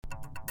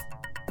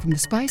From the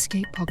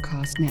Spyscape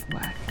podcast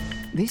network,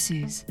 this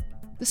is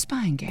The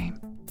Spying Game.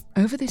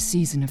 Over this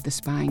season of The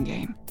Spying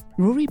Game,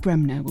 Rory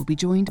Bremner will be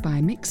joined by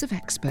a mix of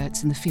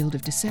experts in the field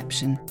of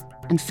deception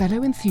and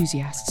fellow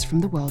enthusiasts from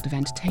the world of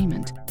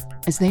entertainment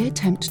as they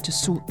attempt to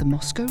sort the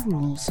Moscow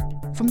rules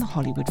from the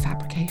Hollywood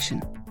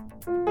fabrication.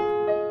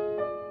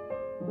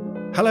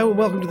 Hello and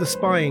welcome to The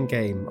Spying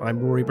Game. I'm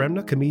Rory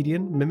Bremner,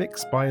 comedian, mimic,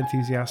 spy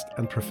enthusiast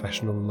and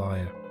professional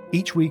liar.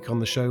 Each week on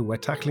the show we're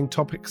tackling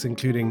topics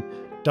including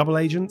double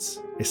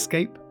agents,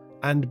 escape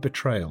and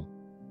betrayal.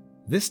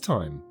 This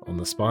time on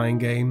The Spying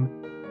Game,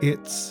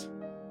 it's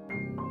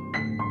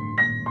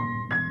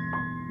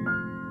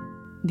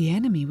The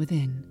Enemy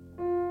Within.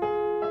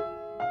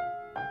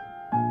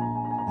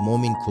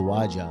 Mubin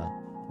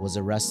Shaikh was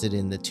arrested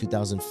in the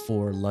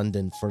 2004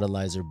 London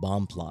fertilizer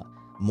bomb plot.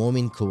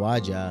 Mubin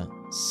Shaikh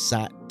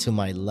sat to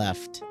my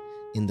left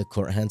in the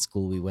Quran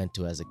school we went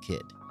to as a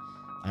kid.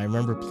 I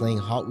remember playing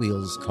Hot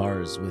Wheels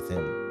cars with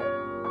him.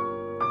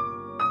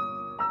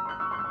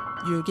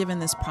 You're given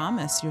this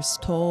promise. You're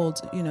told,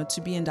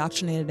 to be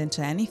indoctrinated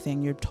into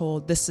anything. You're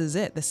told this is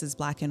it. This is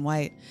black and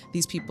white.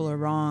 These people are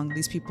wrong.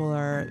 These people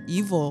are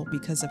evil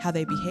because of how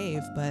they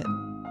behave. But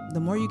the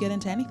more you get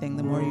into anything,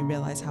 the more you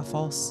realize how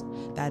false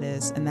that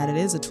is, and that it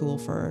is a tool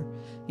for,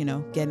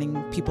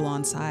 getting people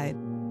on side.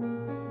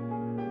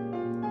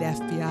 The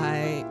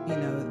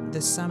FBI,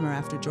 this summer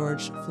after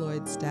George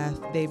Floyd's death,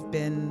 they've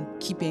been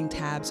keeping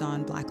tabs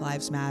on Black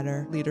Lives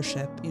Matter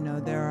leadership.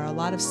 There are a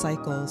lot of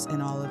cycles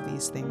in all of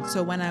these things.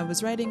 So when I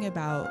was writing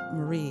about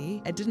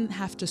Marie, I didn't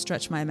have to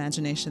stretch my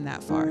imagination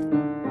that far.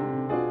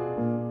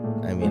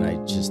 I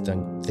just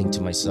don't think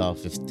to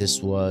myself, if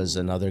this was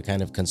another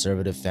kind of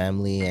conservative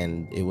family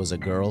and it was a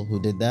girl who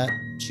did that,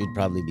 she'd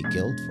probably be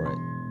killed for it.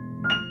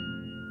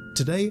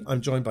 Today,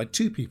 I'm joined by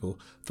two people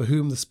for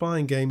whom The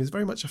Spying Game is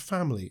very much a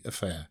family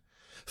affair.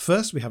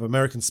 First, we have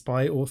American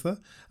Spy author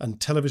and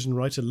television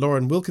writer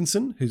Lauren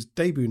Wilkinson, whose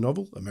debut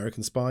novel,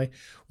 American Spy,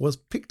 was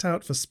picked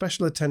out for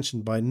special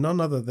attention by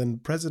none other than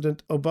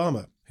President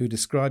Obama, who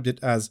described it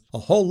as a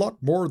whole lot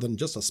more than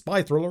just a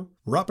spy thriller,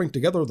 wrapping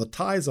together the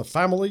ties of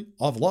family,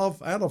 of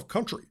love, and of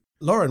country.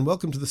 Lauren,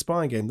 welcome to The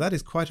Spying Game. That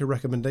is quite a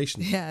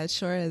recommendation. Yeah, it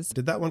sure is.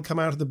 Did that one come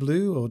out of the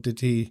blue, or did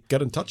he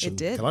get in touch? It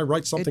did. Can I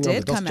write something on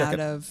the dust jacket? It did come out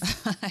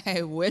of,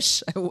 I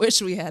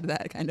wish we had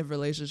that kind of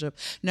relationship.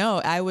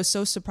 No, I was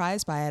so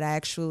surprised by it. I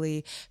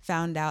actually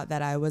found out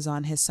that I was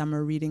on his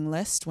summer reading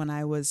list when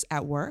I was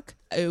at work.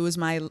 It was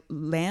my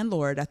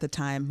landlord at the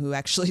time who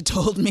actually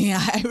told me.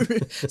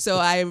 So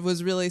I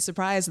was really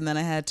surprised, and then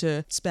I had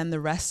to spend the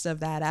rest of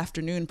that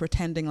afternoon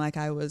pretending like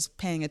I was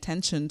paying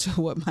attention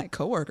to what my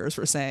coworkers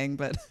were saying,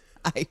 but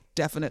I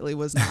definitely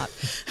was not.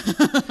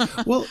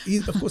 Well,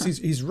 of course,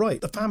 he's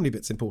right. The family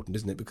bit's important,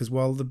 isn't it? Because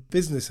while the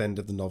business end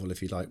of the novel,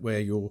 if you like,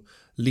 where your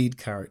lead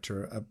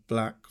character, a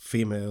black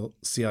female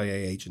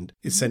CIA agent,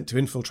 is sent to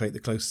infiltrate the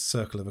close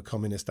circle of a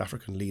communist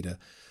African leader,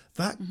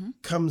 that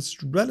comes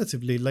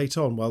relatively late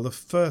on, while the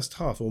first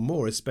half or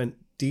more is spent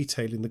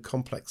detailing the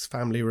complex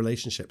family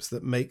relationships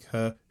that make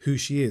her who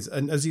she is.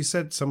 And as you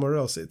said somewhere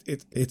else,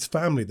 it's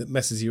family that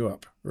messes you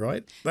up,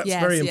 right? That's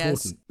very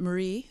important. Yes.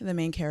 Marie, the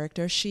main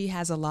character, she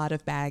has a lot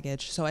of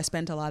baggage. So I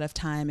spent a lot of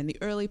time in the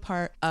early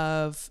part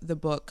of the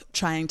book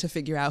trying to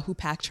figure out who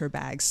packed her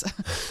bags.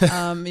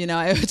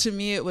 To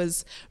me, it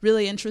was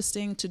really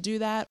interesting to do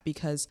that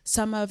because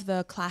some of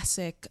the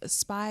classic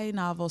spy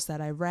novels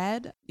that I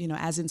read,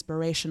 as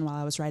inspiration while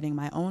I was writing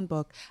my own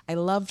book, I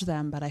loved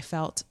them, but I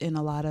felt in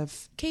a lot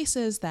of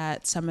cases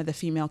that some of the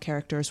female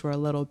characters were a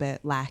little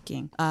bit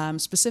lacking.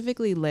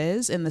 Specifically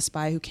Liz in The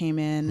Spy Who Came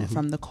In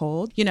from the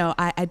Cold.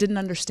 I didn't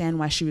understand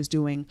why she was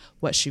doing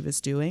what she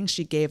was doing.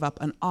 She gave up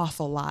an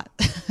awful lot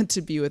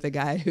to be with a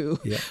guy who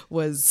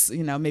was,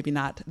 maybe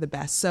not the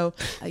best. So,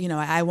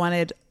 I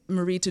wanted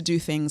Marie to do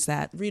things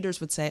that readers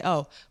would say,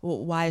 oh,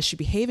 well, why is she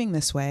behaving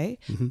this way?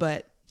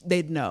 But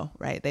they'd know,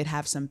 right? They'd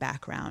have some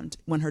background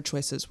when her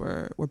choices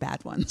were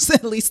bad ones.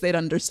 At least they'd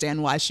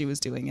understand why she was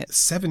doing it.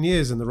 7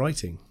 years in the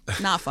writing.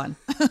 Not fun.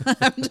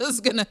 I'm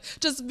just gonna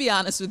be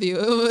honest with you.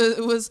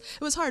 It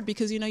was hard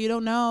because, you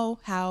don't know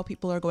how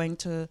people are going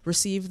to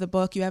receive the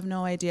book. You have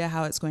no idea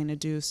how it's going to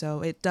do.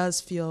 So it does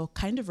feel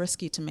kind of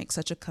risky to make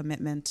such a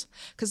commitment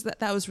because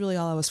that was really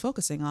all I was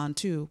focusing on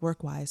too,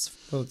 work-wise.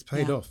 Well, it's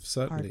paid off,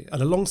 certainly. Hard.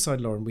 And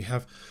alongside Lauren, we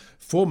have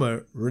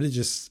former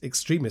religious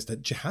extremist, a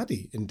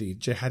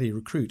jihadi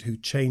recruit who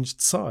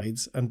changed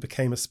sides and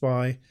became a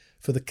spy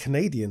for the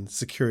Canadian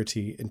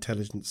Security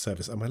Intelligence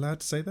Service. Am I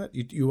allowed to say that?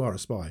 You are a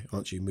spy,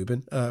 aren't you,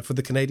 Mubin? For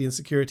the Canadian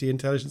Security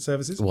Intelligence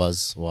Services?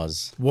 Was.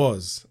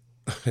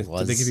 Did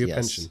they give you a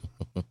pension?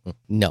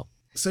 No.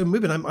 So,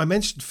 Mubin, I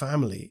mentioned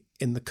family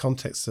in the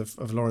context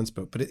of Lauren's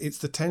book, but it's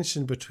the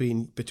tension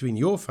between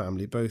your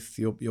family, both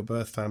your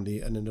birth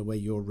family and in a way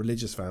your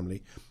religious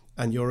family,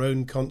 and your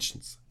own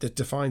conscience that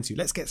defines you.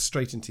 Let's get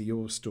straight into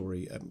your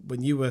story.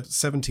 When you were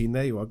 17,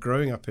 there you are,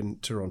 growing up in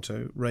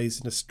Toronto,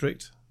 raised in a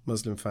strict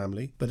Muslim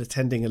family, but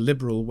attending a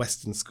liberal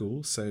Western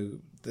school. So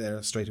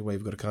there straight away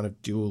we've got a kind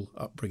of dual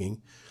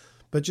upbringing.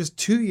 But just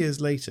 2 years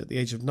later, at the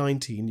age of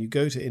 19, you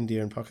go to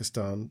India and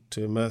Pakistan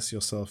to immerse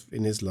yourself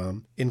in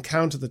Islam,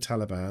 encounter the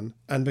Taliban,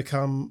 and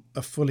become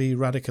a fully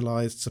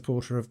radicalized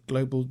supporter of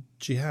global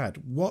jihad.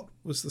 What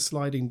was the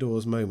sliding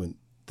doors moment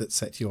that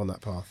set you on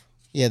that path?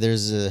 Yeah,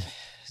 there's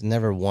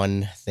never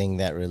one thing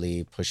that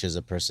really pushes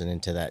a person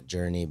into that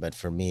journey. But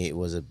for me, it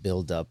was a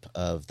buildup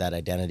of that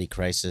identity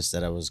crisis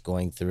that I was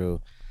going through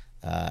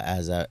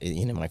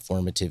my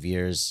formative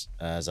years,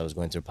 as I was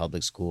going through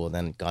public school,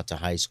 then got to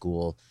high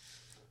school.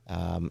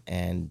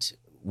 And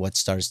what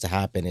starts to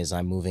happen is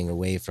I'm moving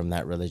away from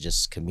that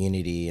religious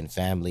community and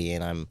family,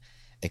 and I'm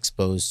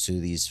exposed to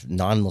these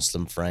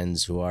non-Muslim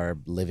friends who are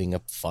living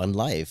a fun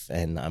life,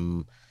 and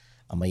I'm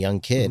a young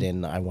kid,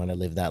 and I want to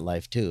live that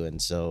life too,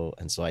 and so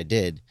I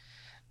did.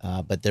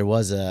 But there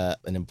was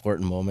an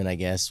important moment, I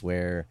guess,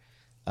 where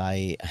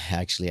I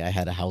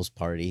had a house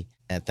party,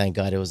 and thank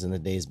God it was in the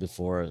days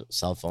before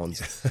cell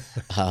phones.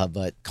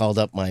 But called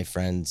up my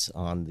friends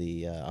on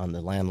the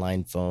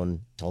landline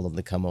phone, told them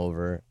to come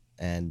over,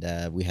 and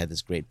we had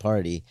this great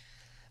party.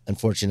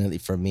 Unfortunately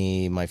for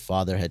me, my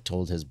father had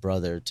told his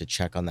brother to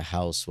check on the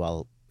house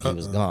while he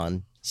was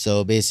gone.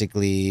 So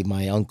basically,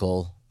 my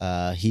uncle,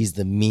 he's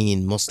the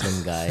mean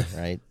Muslim guy,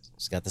 right?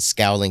 He's got the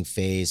scowling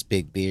face,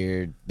 big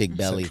beard, big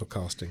belly.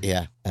 Central casting.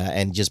 Yeah.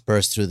 And just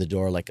burst through the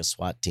door like a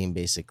SWAT team,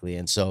 basically.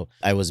 And so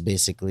I was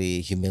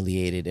basically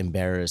humiliated,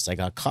 embarrassed. I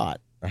got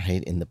caught,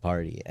 right, in the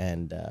party.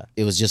 And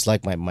it was just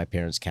like my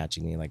parents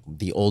catching me. Like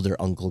the older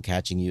uncle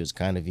catching you is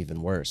kind of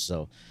even worse.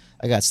 So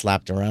I got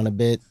slapped around a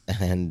bit.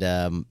 And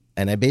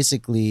I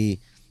basically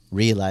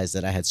realized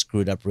that I had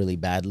screwed up really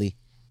badly.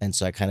 And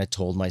so I kind of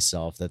told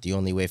myself that the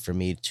only way for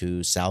me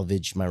to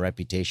salvage my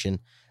reputation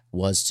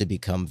was to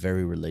become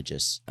very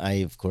religious. I,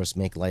 of course,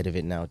 make light of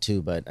it now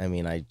too, but I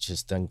mean, I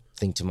just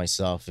think to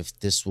myself, if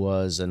this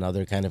was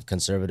another kind of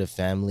conservative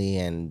family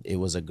and it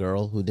was a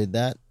girl who did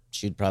that,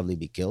 she'd probably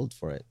be killed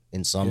for it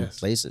in some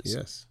places.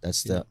 Yes.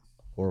 That's the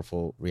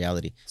horrible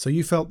reality. So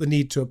you felt the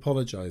need to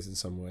apologize in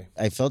some way?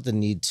 I felt the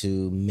need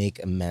to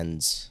make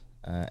amends.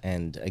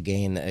 And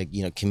again,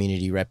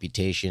 community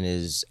reputation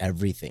is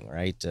everything,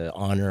 right?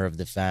 Honor of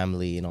the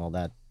family and all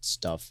that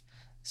stuff.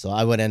 So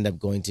I would end up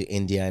going to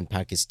India and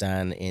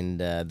Pakistan in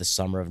the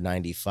summer of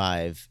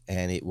 95.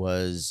 And it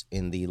was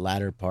in the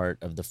latter part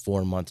of the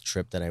 4-month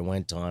trip that I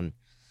went on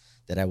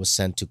that I was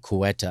sent to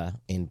Quetta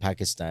in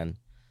Pakistan.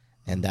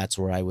 And that's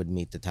where I would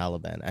meet the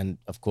Taliban. And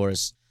of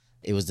course,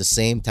 it was the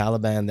same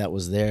Taliban that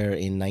was there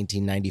in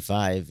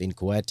 1995 in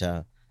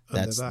Quetta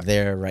that's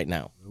there right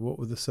now. What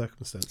were the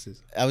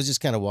circumstances? I was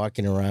just kind of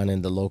walking around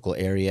in the local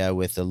area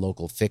with a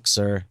local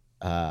fixer.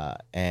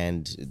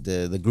 And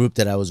the group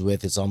that I was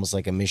with, it's almost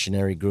like a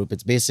missionary group.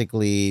 It's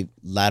basically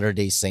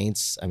Latter-day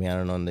Saints. I mean, I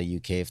don't know in the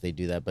UK if they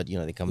do that, but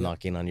they come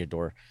knocking on your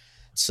door.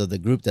 So the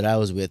group that I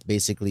was with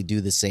basically do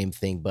the same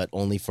thing, but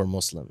only for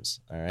Muslims.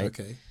 All right.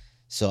 Okay.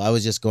 So I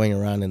was just going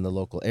around in the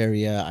local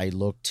area.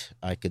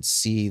 I could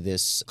see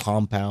this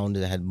compound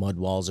that had mud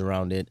walls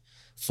around it,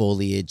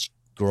 foliage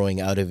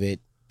growing out of it,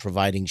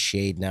 providing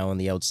shade now on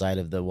the outside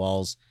of the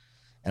walls.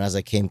 And as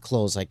I came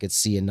close, I could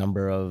see a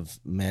number of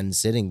men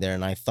sitting there,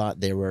 and I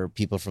thought they were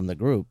people from the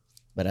group.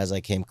 But as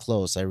I came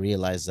close, I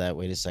realized that,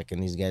 wait a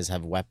second, these guys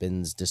have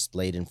weapons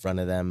displayed in front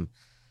of them,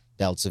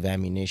 belts of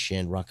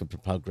ammunition,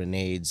 rocket-propelled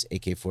grenades,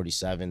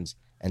 AK-47s.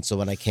 And so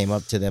when I came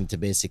up to them to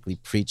basically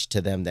preach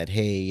to them that,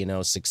 hey,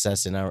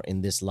 success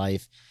in this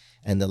life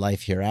and the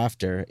life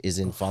hereafter is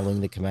in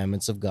following the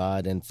commandments of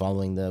God and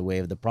following the way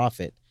of the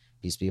Prophet,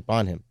 peace be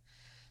upon him.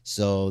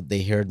 So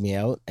they heard me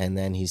out, and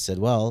then he said,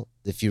 well,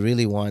 if you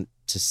really want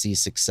to see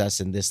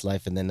success in this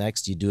life and the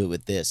next, you do it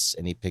with this.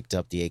 And he picked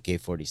up the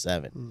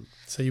AK-47.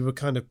 So you were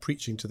kind of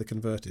preaching to the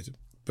converted,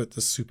 but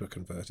the super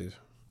converted.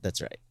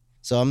 That's right.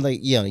 So I'm like,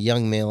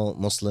 young male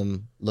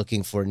Muslim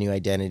looking for a new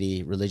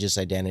identity, religious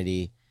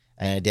identity,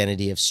 an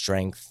identity of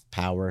strength,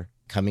 power,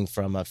 coming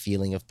from a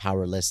feeling of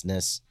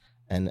powerlessness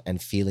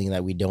and feeling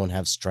that we don't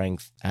have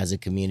strength as a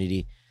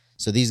community.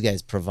 So these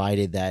guys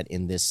provided that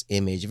in this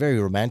image, very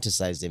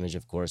romanticized image,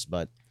 of course,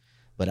 but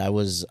I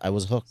was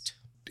hooked.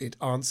 It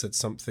answered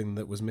something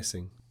that was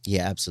missing.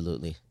 Yeah,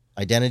 absolutely.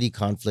 Identity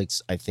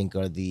conflicts, I think,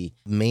 are the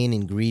main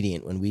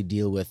ingredient when we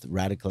deal with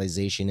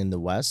radicalization in the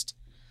West.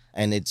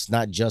 And it's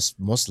not just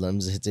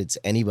Muslims, it's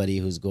anybody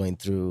who's going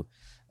through,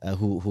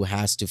 who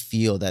has to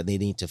feel that they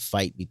need to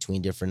fight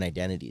between different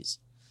identities.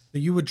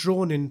 You were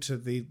drawn into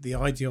the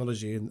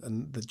ideology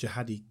and the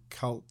jihadi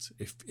cult,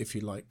 if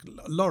you like.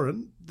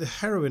 Lauren, the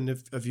heroine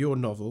of your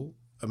novel,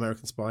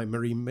 American Spy,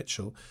 Marie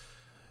Mitchell,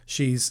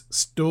 she's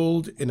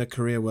stalled in a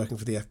career working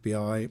for the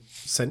FBI,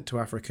 sent to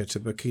Africa, to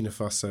Burkina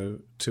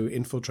Faso, to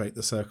infiltrate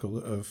the circle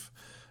of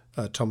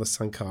Thomas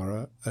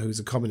Sankara,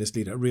 who's a communist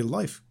leader, a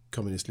real-life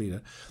communist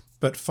leader,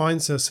 but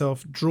finds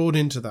herself drawn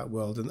into that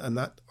world and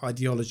that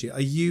ideology.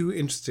 Are you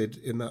interested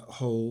in that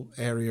whole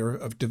area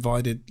of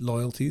divided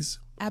loyalties?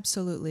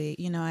 Absolutely.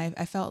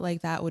 I felt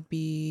like that would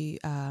be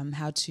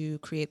how to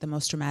create the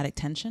most dramatic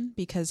tension,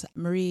 because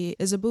Marie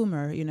is a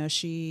boomer.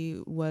 She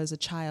was a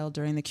child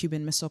during the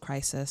Cuban Missile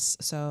Crisis.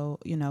 So,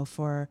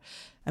 for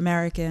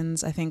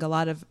Americans, I think a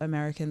lot of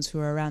Americans who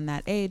are around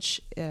that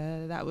age,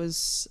 that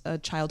was a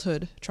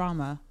childhood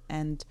trauma.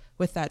 And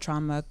with that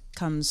trauma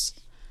comes,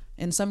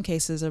 in some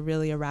cases, a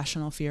really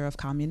irrational fear of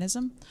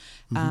communism.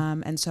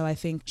 And so I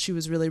think she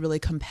was really, really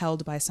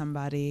compelled by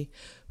somebody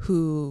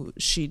who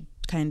she'd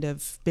kind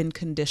of been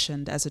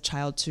conditioned as a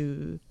child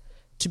to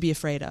be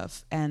afraid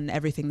of, and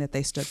everything that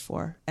they stood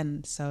for.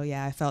 And so,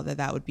 yeah, I felt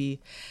that would be,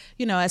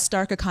 as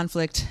stark a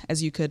conflict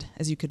as you could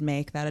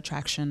make, that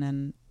attraction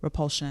and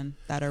repulsion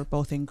that are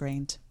both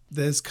ingrained.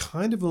 There's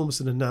kind of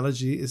almost an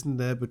analogy, isn't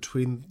there,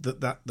 between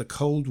the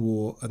Cold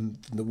War and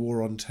the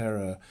War on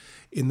Terror,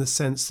 in the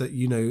sense that,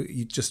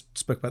 you just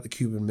spoke about the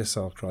Cuban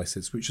Missile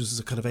Crisis, which was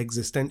a kind of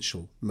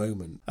existential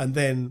moment. And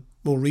then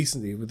more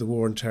recently with the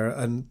War on Terror,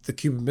 and the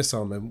Cuban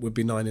Missile moment would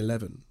be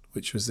 9/11,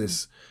 which was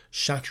this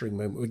shattering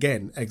moment,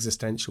 again,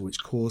 existential,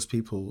 which caused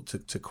people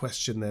to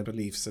question their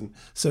beliefs. And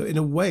so in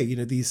a way,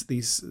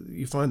 these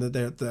you find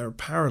that there are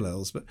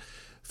parallels. But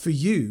for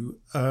you,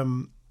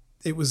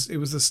 it was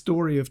the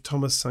story of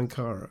Thomas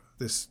Sankara,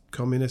 this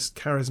communist,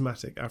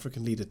 charismatic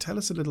African leader. Tell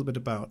us a little bit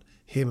about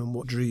him and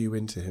what drew you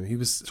into him. He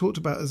was talked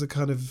about as a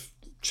kind of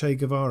Che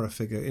Guevara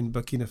figure in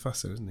Burkina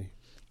Faso, isn't he?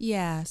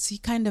 Yeah, so he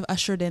kind of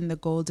ushered in the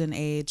golden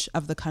age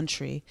of the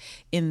country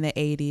in the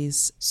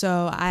 80s.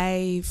 So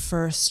I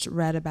first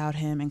read about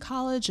him in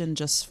college, and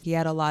he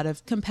had a lot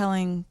of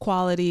compelling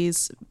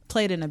qualities,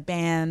 played in a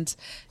band,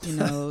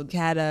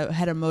 had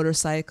a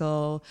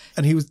motorcycle.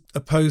 And he was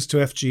opposed to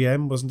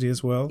FGM, wasn't he,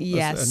 as well?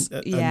 Yes,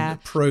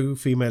 and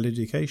pro-female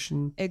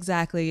education.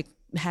 Exactly.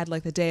 Had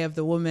like the Day of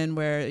the Woman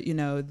where,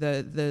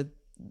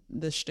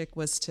 the shtick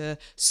was to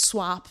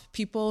swap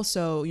people.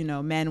 So,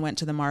 men went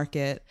to the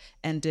market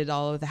and did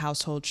all of the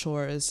household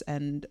chores,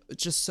 and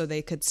just so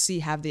they could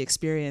have the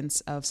experience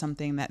of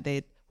something that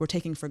they were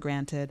taking for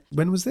granted.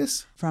 When was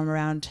this? From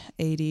around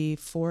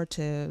 84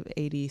 to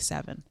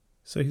 87.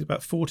 So he's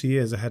about 40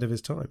 years ahead of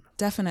his time.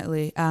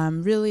 Definitely.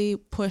 Really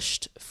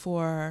pushed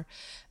for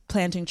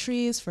planting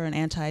trees, for an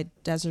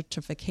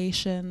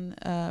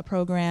anti-desertification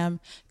program,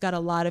 got a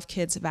lot of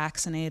kids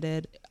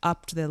vaccinated,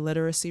 upped the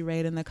literacy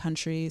rate in the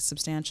country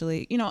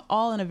substantially,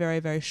 all in a very,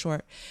 very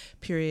short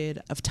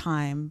period of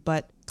time,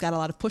 but got a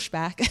lot of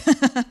pushback.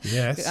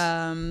 Yes.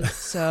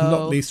 So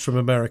not least from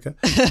America.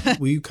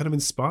 Were you kind of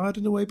inspired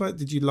in a way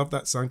did you love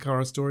that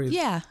Sankara story?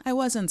 Yeah, I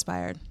was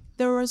inspired.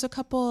 There was a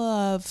couple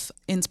of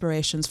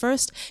inspirations.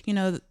 First,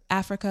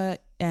 Africa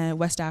and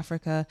West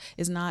Africa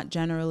is not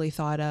generally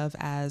thought of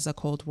as a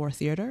Cold War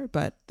theater,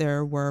 but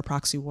there were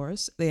proxy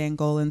wars. The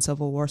Angolan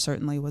Civil War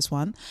certainly was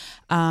one.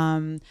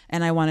 And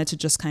I wanted to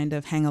just kind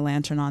of hang a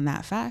lantern on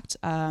that fact.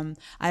 I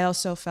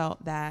also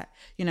felt that,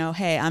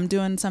 hey, I'm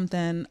doing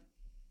something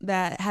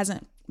that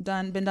hasn't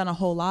been done a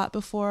whole lot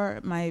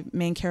before. My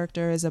main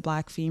character is a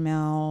Black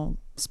female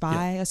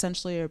spy,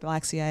 essentially, or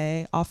Black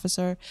CIA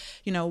officer.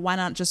 Why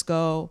not just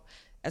go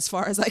as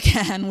far as I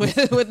can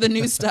with the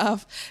new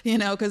stuff,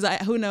 because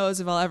who knows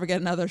if I'll ever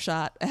get another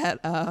shot at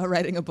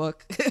writing a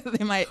book.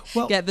 They might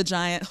get the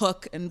giant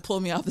hook and pull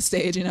me off the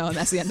stage, and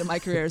that's the end of my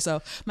career.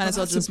 So might as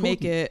well just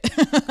make it.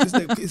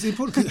 It's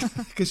important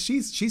because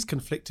she's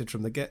conflicted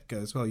from the get-go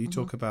as well. You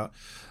talk about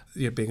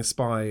being a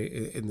spy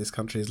in this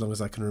country as long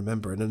as I can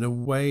remember, and in a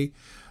way,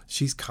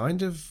 she's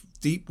kind of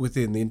deep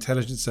within the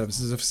intelligence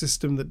services of a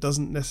system that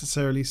doesn't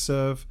necessarily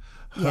serve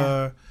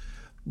her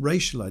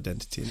racial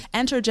identity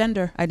and her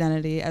gender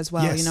identity as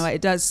well. Yes.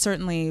 It does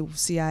certainly.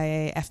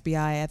 CIA,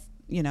 FBI,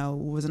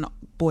 was a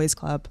boys'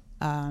 club.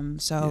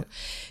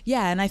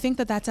 And I think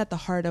that's at the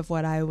heart of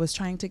what I was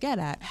trying to get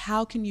at.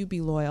 How can you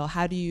be loyal?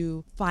 How do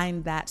you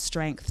find that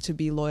strength to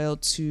be loyal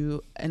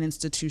to an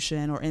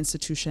institution or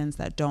institutions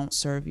that don't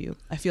serve you?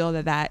 I feel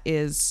that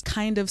is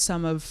kind of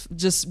some of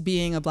just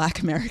being a Black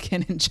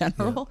American in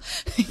general.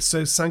 Yeah.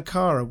 So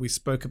Sankara we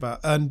spoke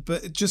about,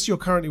 but just you're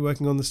currently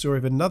working on the story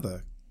of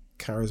another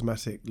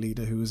charismatic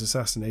leader who was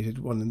assassinated,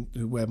 one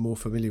who we're more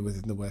familiar with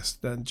in the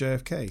West,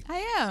 JFK. I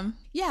am.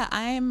 Yeah,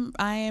 I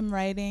am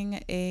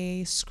writing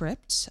a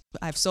script.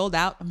 I've sold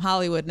out. I'm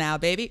Hollywood now,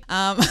 baby.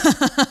 And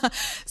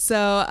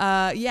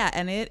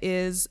it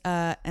is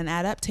an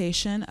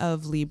adaptation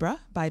of Libra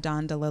by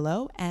Don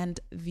DeLillo, and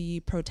the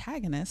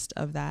protagonist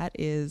of that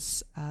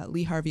is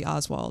Lee Harvey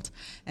Oswald.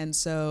 And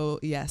so,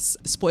 yes,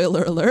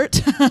 spoiler alert,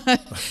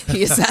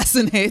 he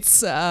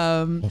assassinates,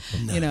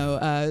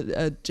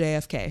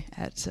 JFK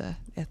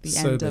at the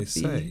end of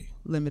the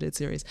limited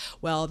series.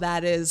 Well,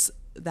 that is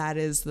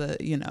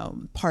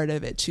the part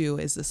of it too,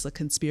 is this a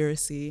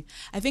conspiracy.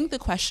 I think the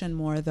question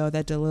more though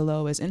that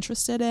DeLillo is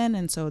interested in,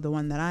 and so the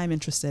one that I'm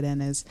interested in,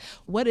 is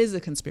what is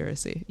a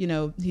conspiracy?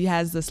 He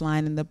has this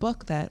line in the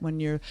book that when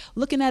you're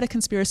looking at a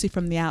conspiracy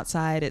from the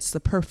outside, it's the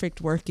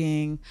perfect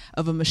working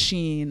of a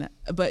machine,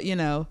 but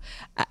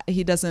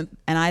he doesn't,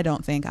 and I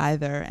don't think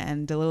either,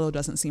 and DeLillo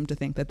doesn't seem to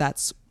think that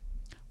that's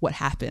what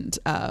happened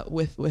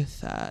with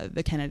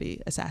the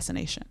Kennedy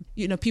assassination.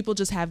 People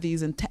just have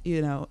these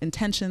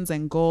intentions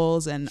and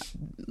goals, and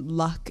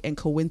luck and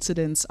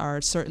coincidence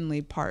are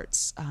certainly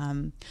parts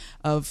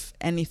of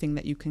anything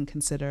that you can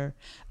consider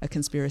a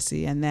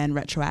conspiracy. And then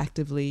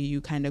retroactively,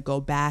 you kind of go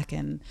back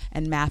and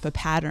map a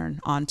pattern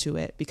onto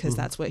it, because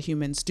that's what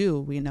humans do.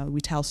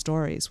 We tell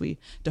stories. We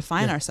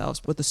define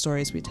ourselves with the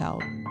stories we tell.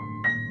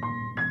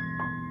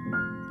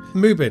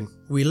 Mubin,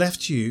 we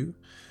left you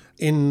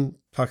in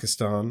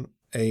Pakistan,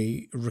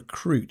 a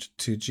recruit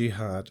to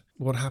Jihad.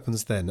 What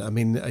happens then? I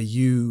mean, are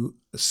you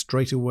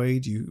straight away,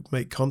 do you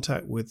make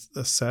contact with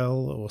a cell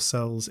or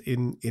cells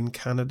in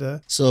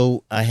Canada?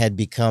 So I had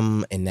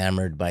become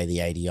enamored by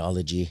the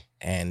ideology,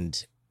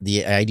 and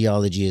the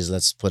ideology is,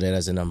 let's put it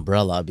as an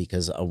umbrella,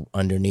 because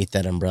underneath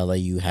that umbrella,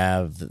 you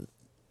have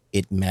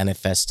it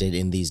manifested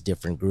in these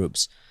different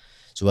groups.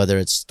 So whether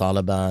it's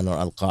Taliban or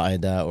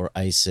Al-Qaeda or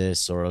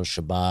ISIS or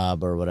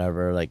Al-Shabaab or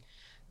whatever, like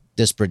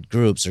disparate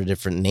groups or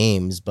different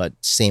names, but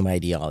same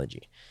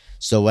ideology.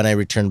 So when I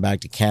returned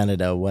back to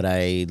Canada, what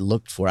I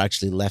looked for,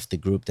 actually left the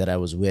group that I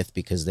was with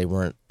because they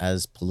weren't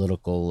as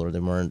political or they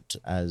weren't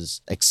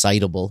as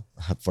excitable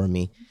for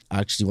me.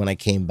 Actually, when I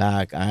came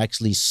back, I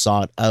actually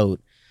sought out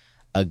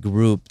a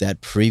group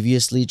that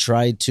previously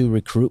tried to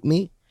recruit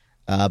me.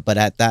 But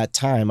at that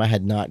time, I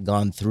had not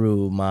gone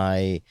through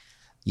my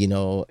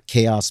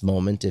chaos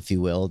moment, if you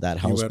will, that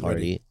house party.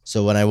 Ready.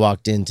 So when I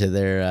walked into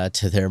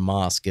their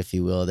mosque, if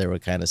you will, they were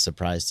kind of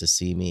surprised to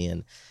see me.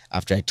 And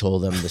after I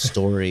told them the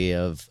story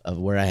of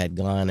where I had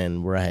gone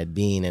and where I had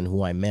been and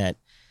who I met,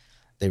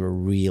 they were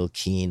real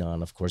keen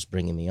on, of course,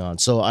 bringing me on.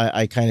 So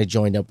I kind of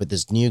joined up with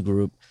this new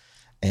group,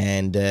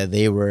 and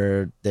they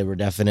were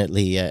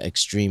definitely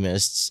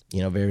extremists,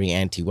 very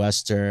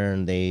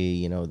anti-Western.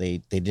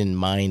 They didn't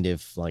mind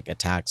if like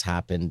attacks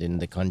happened in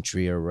the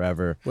country or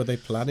wherever. Were they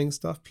plotting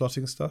stuff?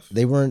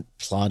 They weren't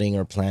plotting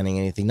or planning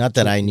anything, not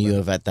that I knew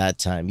of at that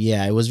time.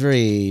 Yeah, it was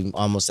very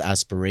almost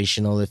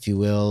aspirational, if you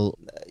will,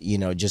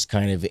 just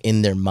kind of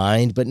in their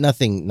mind, but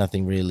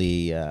nothing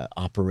really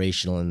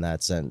operational in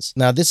that sense.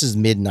 Now, this is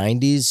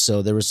mid-90s,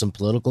 so there were some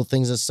political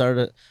things that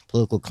started,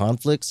 political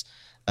conflicts.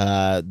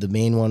 The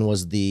main one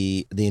was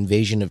the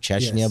invasion of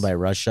Chechnya by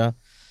Russia.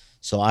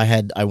 So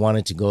I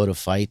wanted to go to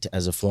fight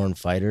as a foreign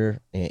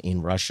fighter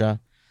in Russia.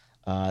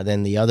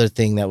 Then the other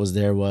thing that was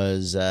there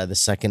was the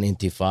second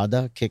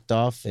Intifada kicked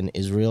off in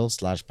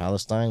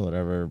Israel/Palestine,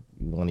 whatever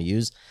you want to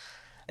use.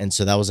 And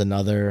so that was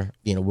another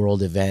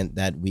world event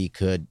that we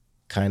could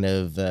kind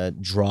of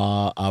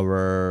draw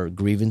our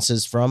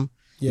grievances from,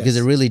 because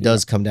it really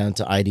does come down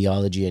to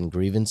ideology and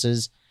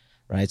grievances.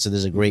 Right. So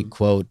there's a great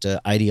quote,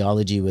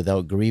 ideology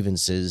without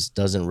grievances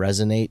doesn't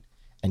resonate,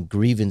 and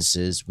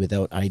grievances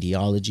without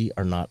ideology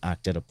are not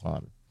acted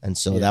upon. And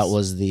so that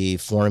was the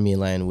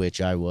formula in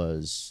which I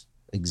was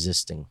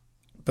existing.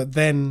 But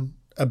then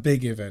a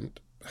big event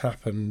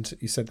happened.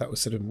 You said that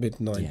was sort of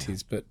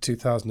mid-90s, but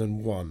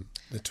 2001,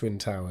 the Twin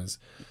Towers.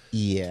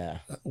 Yeah.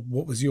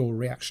 What was your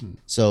reaction?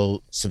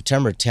 So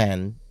September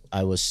 10,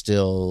 I was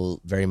still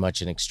very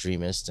much an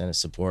extremist and a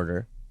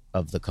supporter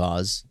of the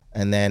cause.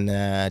 And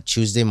then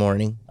Tuesday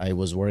morning, I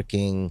was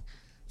working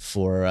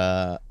for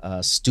a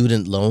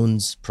student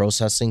loans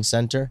processing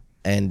center.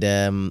 And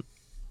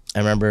I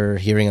remember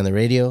hearing on the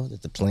radio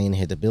that the plane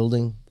hit the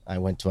building. I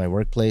went to my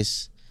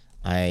workplace.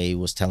 I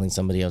was telling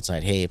somebody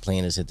outside, hey, a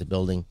plane has hit the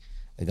building.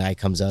 The guy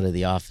comes out of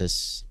the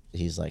office.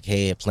 He's like,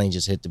 hey, a plane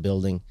just hit the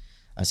building.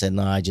 I said,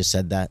 no, I just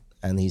said that.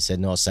 And he said,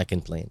 no, a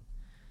second plane.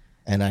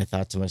 And I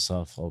thought to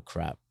myself, oh,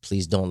 crap,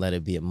 please don't let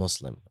it be a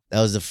Muslim.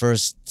 That was the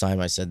first time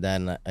I said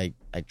that, and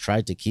I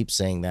tried to keep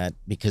saying that,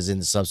 because in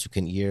the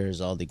subsequent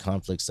years, all the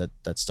conflicts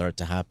that started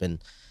to happen,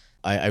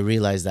 I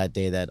realized that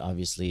day that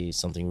obviously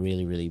something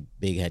really, really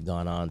big had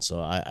gone on. So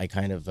I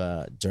kind of,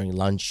 during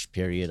lunch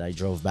period, I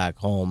drove back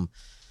home,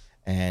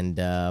 and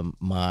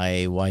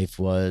my wife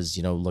was,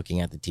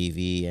 looking at the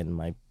TV, and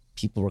my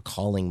people were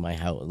calling my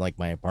house, like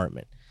my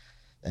apartment.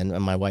 And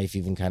my wife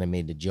even kind of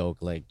made the joke,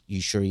 like,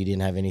 you sure you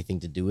didn't have anything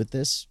to do with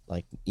this?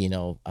 Like,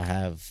 I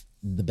have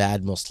the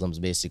bad Muslims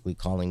basically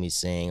calling me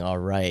saying, all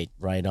right,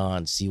 right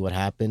on, see what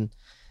happened.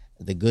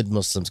 The good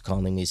Muslims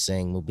calling me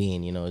saying,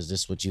 Mubin, is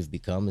this what you've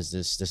become? This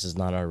is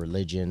not our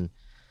religion.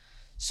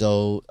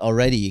 So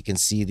already you can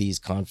see these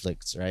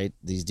conflicts, right?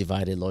 These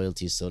divided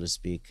loyalties, so to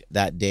speak.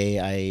 That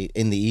day,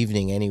 in the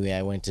evening anyway,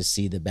 I went to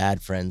see the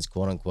bad friends,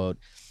 quote unquote.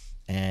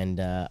 And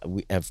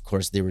of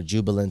course, they were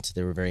jubilant.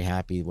 They were very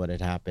happy what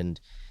had happened.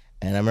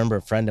 And I remember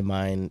a friend of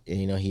mine,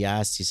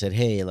 he said,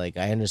 hey, like,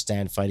 I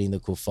understand fighting the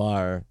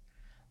kuffar,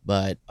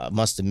 but I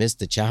must have missed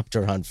the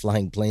chapter on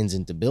flying planes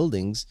into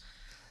buildings.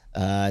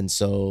 And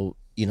so,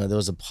 there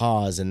was a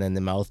pause, and then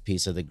the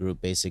mouthpiece of the group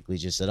basically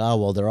just said, oh,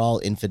 well, they're all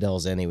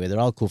infidels anyway. They're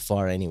all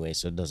kuffar anyway,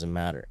 so it doesn't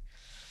matter.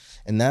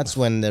 And that's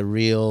when the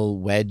real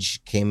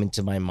wedge came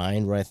into my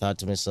mind, where I thought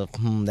to myself,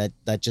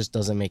 that just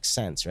doesn't make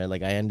sense, right?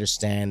 Like, I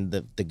understand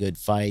the good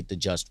fight, the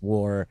just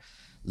war,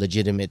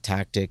 legitimate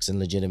tactics and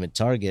legitimate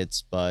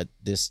targets, but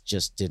this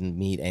just didn't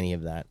meet any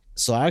of that.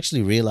 So I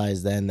actually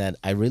realized then that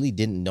I really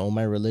didn't know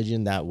my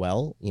religion that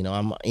well. You know,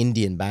 I'm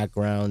Indian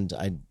background.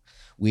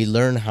 We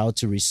learn how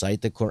to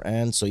recite the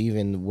Quran. So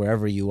even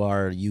wherever you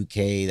are,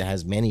 UK, that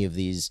has many of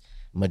these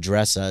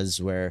madrasas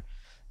where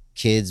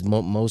kids,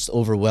 most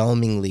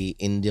overwhelmingly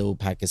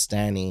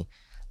Indo-Pakistani,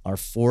 are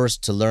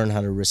forced to learn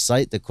how to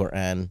recite the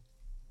Quran,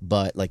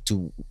 but like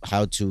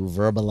how to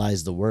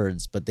verbalize the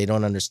words, but they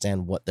don't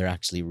understand what they're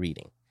actually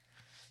reading.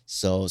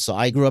 So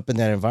I grew up in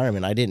that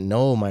environment. I didn't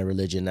know my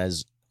religion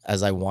as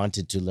I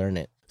wanted to learn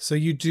it. So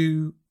you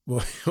do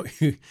what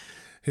you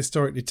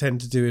historically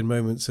tend to do in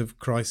moments of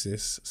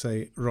crisis,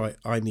 say, right,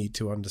 I need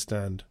to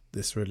understand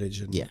this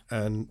religion,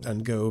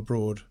 and go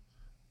abroad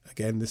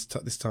again, this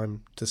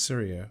time to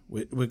Syria.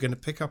 We're going to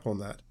pick up on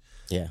that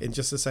in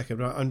just a second.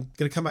 But I'm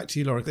going to come back to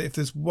you, Lauren. If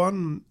there's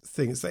one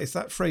thing, it's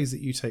that phrase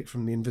that you take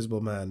from The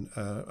Invisible Man.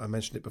 I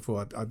mentioned it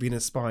before. I've been a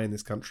spy in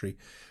this country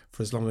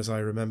for as long as I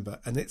remember.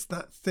 And it's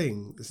that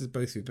thing, this is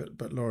both of you,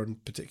 but Lauren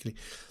particularly,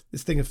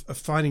 this thing of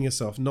finding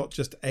yourself not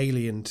just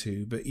alien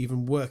to, but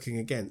even working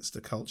against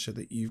a culture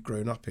that you've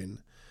grown up in.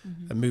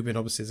 Mm-hmm. And Mubin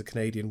obviously is a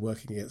Canadian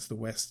working against the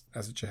West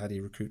as a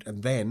jihadi recruit,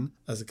 and then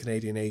as a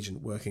Canadian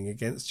agent working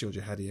against your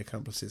jihadi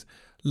accomplices.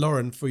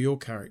 Lauren, for your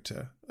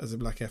character as a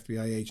black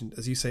FBI agent,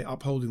 as you say,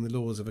 upholding the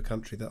laws of a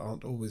country that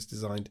aren't always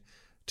designed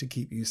to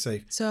keep you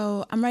safe.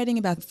 So I'm writing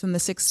about from the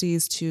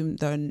 60s to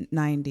the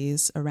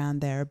 90s,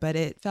 around there, but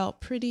it felt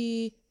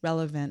pretty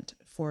relevant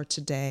for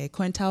today.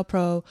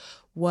 COINTELPRO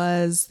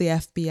was the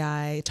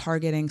FBI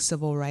targeting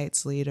civil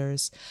rights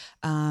leaders.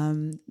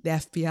 The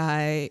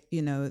FBI,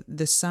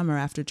 this summer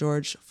after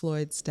George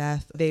Floyd's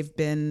death, they've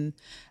been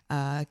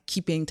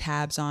keeping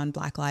tabs on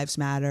Black Lives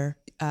Matter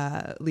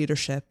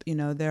leadership.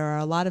 There are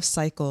a lot of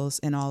cycles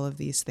in all of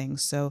these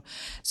things.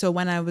 So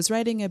when I was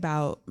writing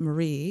about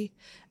Marie,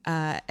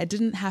 I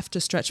didn't have to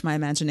stretch my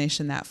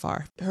imagination that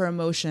far. Her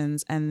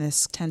emotions and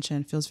this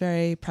tension feels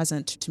very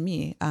present to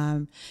me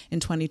in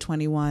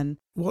 2021.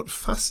 What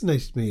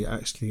fascinated me,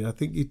 actually, I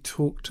think you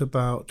talked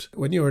about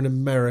when you're in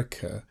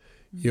America,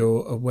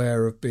 you're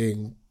aware of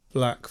being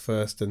black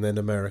first and then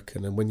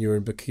American. And when you were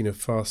in Burkina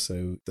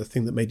Faso, the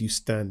thing that made you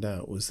stand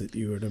out was that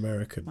you were an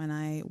American. When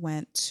I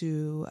went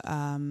to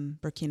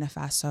Burkina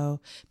Faso,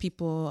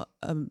 people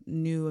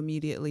knew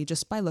immediately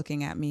just by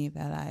looking at me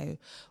that I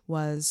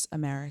was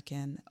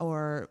American,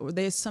 or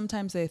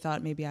sometimes they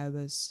thought maybe I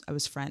was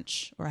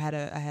French, or I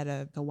had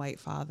a white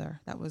father.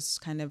 That was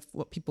kind of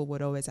what people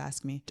would always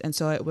ask me. And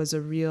so it was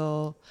a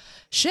real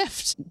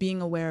shift,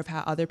 being aware of how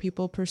other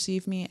people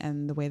perceive me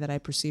and the way that I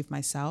perceive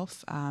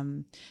myself.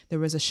 There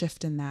was a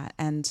shift in that.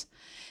 And,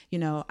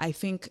 I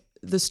think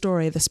the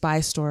spy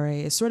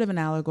story is sort of an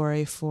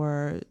allegory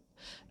for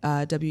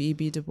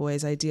W.E.B. Du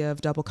Bois' idea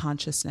of double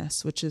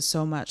consciousness, which is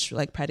so much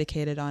like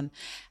predicated on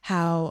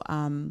how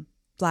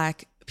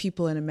Black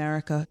people in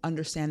America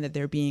understand that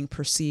they're being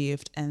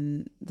perceived,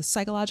 and the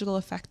psychological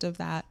effect of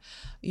that,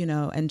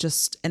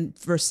 and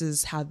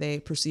versus how they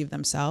perceive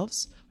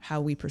themselves,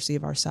 how we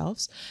perceive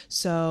ourselves.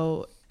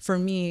 So for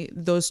me,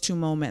 those two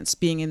moments,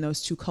 being in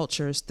those two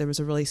cultures, there was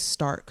a really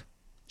stark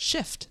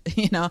shift.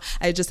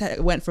 I just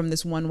went from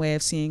this one way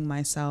of seeing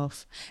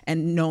myself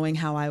and knowing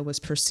how I was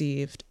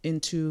perceived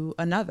into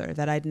another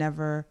that I'd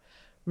never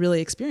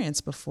really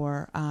experienced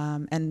before,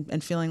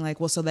 and feeling like,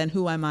 well, so then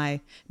who am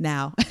I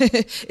now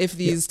if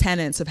these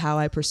tenets of how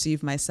I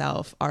perceive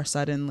myself are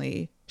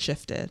suddenly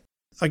shifted?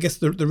 I guess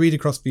the read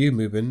across for you,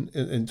 Mubin,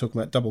 in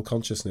talking about double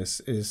consciousness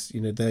is,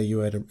 there you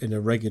were in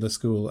a regular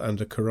school and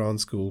a Quran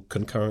school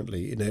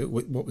concurrently.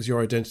 What was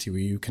your identity? Were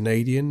you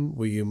Canadian?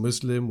 Were you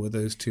Muslim? Were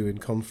those two in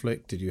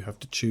conflict? Did you have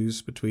to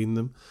choose between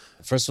them?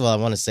 First of all,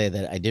 I want to say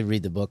that I did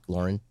read the book,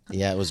 Lauren.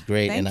 Yeah, it was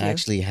great. Thank you. I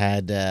actually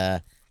had,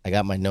 I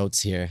got my notes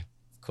here,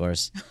 of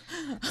course.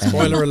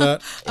 Spoiler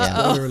alert.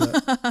 Yeah. Spoiler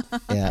alert.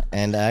 Yeah,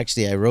 and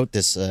actually I wrote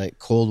this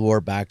Cold War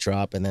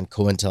backdrop and then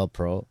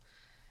COINTELPRO.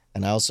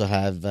 And I also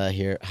have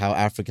here how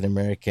African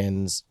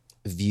Americans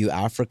view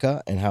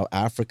Africa and how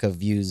Africa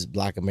views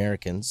Black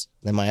Americans.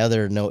 Then my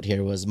other note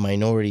here was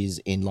minorities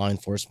in law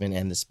enforcement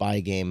and the spy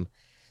game.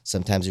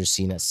 Sometimes you're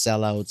seen as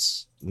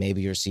sellouts.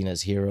 Maybe you're seen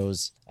as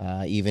heroes.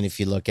 Even if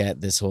you look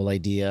at this whole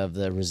idea of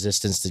the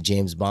resistance to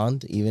James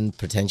Bond, even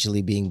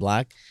potentially being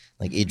Black,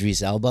 like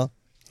Idris Elba,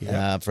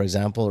 for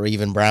example, or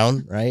even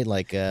brown, right?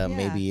 Like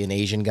maybe an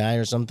Asian guy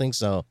or something.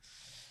 So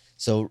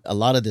a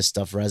lot of this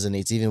stuff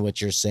resonates, even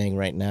what you're saying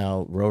right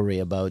now, Rory,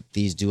 about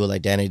these dual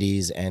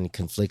identities and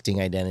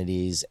conflicting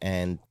identities.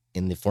 And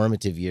in the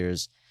formative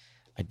years,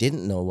 I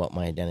didn't know what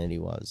my identity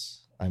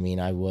was. I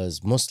mean, I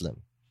was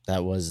Muslim.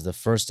 That was the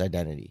first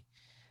identity.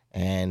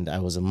 And I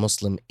was a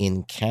Muslim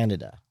in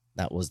Canada.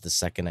 That was the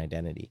second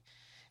identity.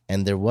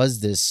 And there was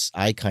this,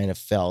 I kind of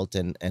felt,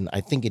 and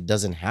I think it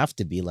doesn't have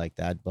to be like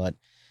that, but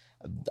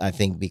I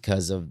think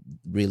because of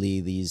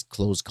really these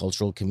closed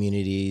cultural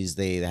communities,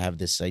 they have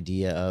this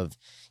idea of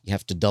you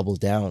have to double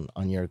down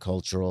on your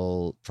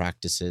cultural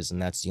practices. And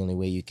that's the only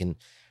way you can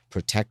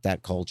protect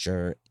that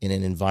culture in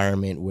an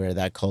environment where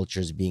that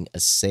culture is being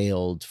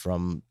assailed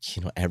from,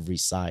 every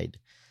side.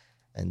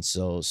 And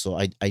so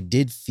I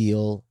did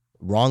feel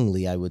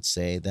wrongly, I would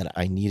say, that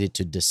I needed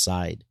to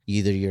decide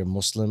either you're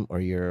Muslim or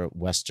you're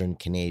Western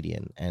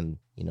Canadian, and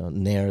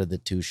ne'er the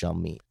two shall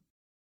meet.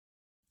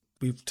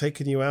 We've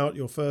taken you out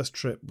your first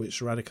trip,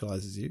 which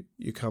radicalizes you.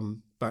 You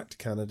come back to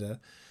Canada,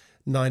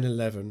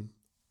 9/11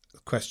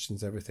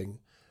 questions everything,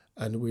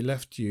 and we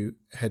left you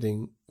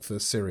heading for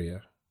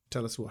Syria.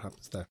 Tell us what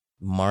happens there.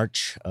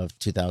 March of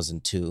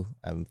 2002,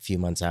 a few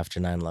months after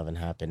 9/11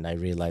 happened, I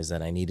realized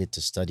that I needed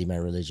to study my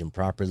religion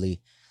properly.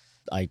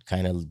 I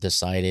kind of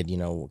decided,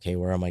 okay,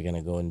 where am I going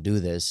to go and do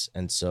this?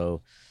 And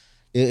so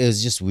it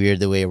was just weird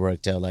the way it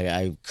worked out. Like,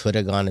 I could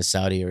have gone to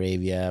Saudi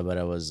Arabia, but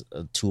I was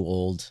too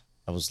old.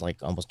 I was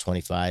like almost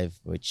 25,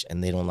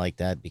 and they don't like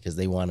that because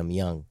they want them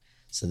young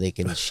so they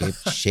can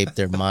shape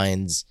their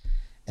minds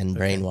and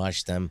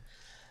brainwash them.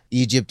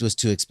 Egypt was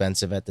too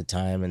expensive at the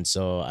time, and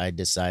so I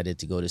decided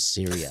to go to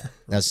Syria.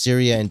 Now,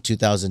 Syria in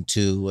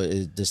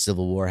 2002, the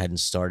civil war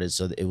hadn't started,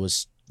 so it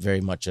was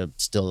very much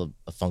still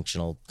a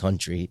functional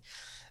country.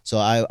 So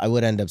I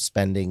would end up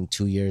spending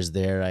 2 years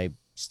there. I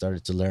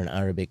started to learn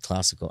Arabic,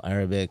 classical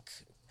Arabic,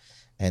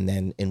 and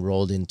then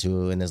enrolled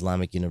into an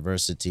Islamic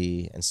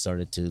university and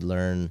started to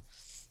learn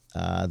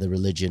the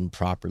religion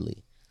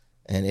properly.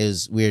 And it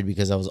was weird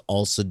because I was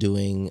also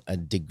doing a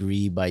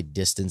degree by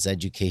distance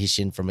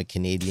education from a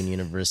Canadian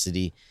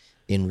university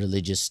in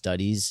religious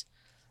studies.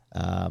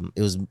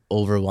 It was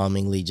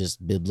overwhelmingly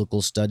just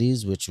biblical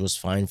studies, which was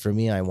fine for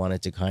me. I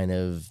wanted to kind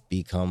of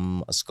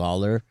become a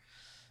scholar.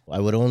 I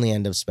would only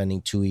end up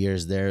spending 2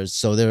 years there.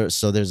 So there's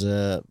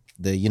the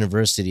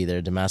university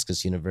there,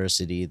 Damascus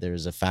University.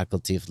 There's a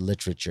faculty of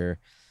literature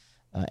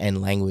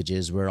and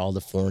languages where all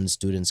the foreign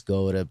students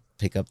go to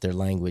pick up their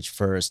language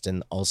first,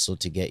 and also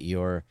to get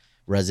your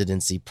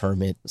residency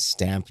permit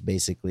stamped,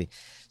 basically.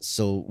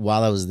 So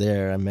while I was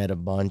there, I met a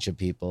bunch of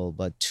people,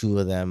 but 2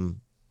 of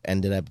them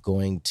ended up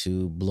going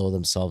to blow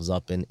themselves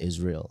up in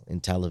Israel, in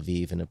Tel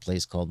Aviv, in a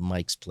place called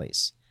Mike's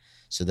Place.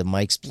 So the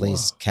Mike's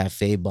Place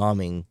cafe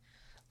bombing,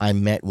 I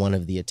met one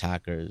of the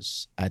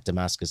attackers at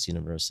Damascus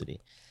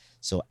University.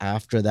 So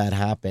after that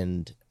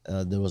happened,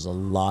 there was a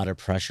lot of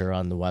pressure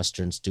on the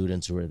Western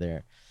students who were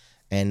there.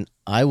 And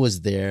I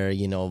was there,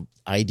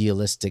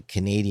 idealistic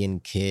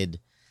Canadian kid.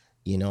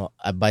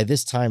 By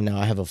this time now,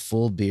 I have a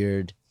full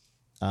beard.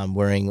 I'm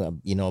wearing,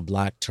 a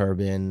black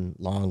turban,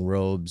 long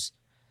robes.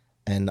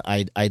 And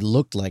I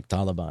looked like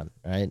Taliban,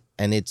 right?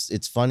 And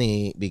it's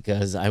funny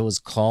because I was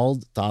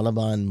called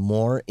Taliban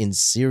more in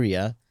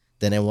Syria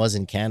than I was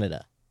in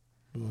Canada.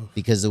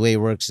 Because the way it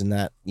works in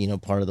that,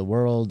 part of the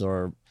world,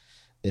 or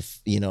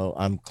if,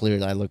 I'm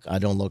clear, I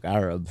don't look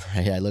Arab,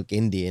 right? I look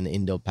Indian,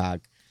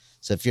 Indo-Pak.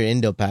 So if you're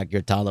Indo-Pak,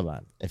 you're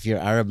Taliban. If you're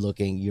Arab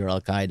looking, you're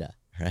Al-Qaeda,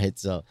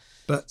 right? In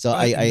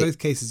both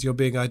cases, you're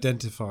being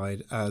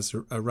identified as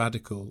a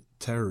radical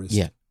terrorist.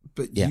 Yeah.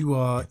 But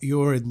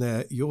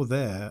you're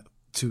there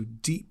to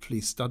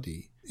deeply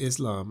study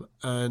Islam.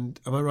 And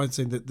am I right in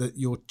saying that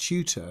your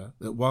tutor,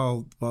 that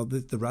while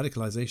the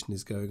radicalization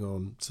is going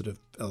on sort of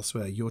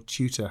elsewhere, your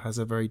tutor has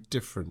a very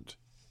different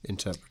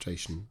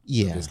interpretation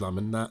of Islam,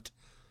 and that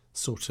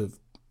sort of,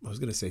 I was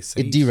going to say,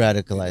 saved it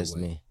de-radicalized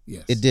me.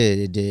 Yes, it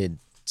did.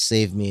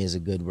 Save me is a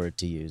good word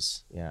to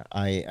use. Yeah,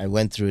 I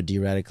went through a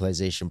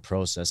de-radicalization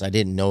process. I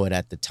didn't know it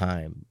at the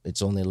time.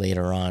 It's only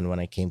later on, when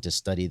I came to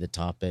study the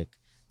topic,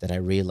 that I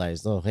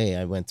realized, oh, hey,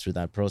 I went through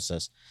that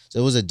process.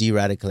 So it was a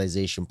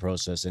de-radicalization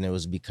process, and it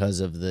was because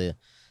of the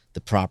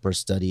proper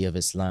study of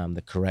Islam,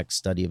 the correct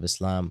study of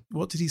Islam.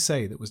 What did he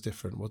say that was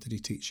different? What did he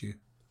teach you?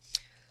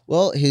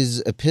 Well,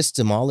 his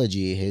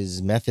epistemology,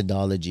 his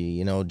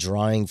methodology,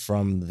 drawing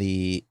from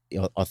the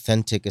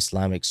authentic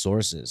Islamic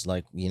sources,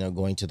 like,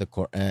 going to the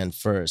Quran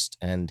first.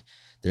 And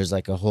there's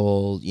like a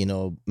whole,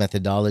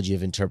 methodology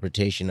of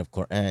interpretation of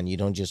Quran. You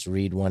don't just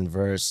read one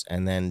verse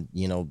and then,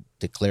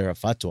 declare a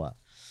fatwa,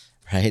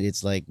 right?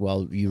 It's like,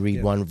 well, you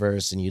read one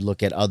verse and you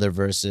look at other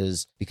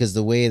verses, because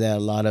the way that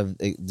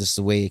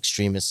the way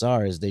extremists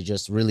are is they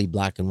just really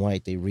black and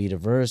white. They read a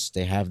verse,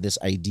 they have this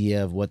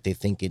idea of what they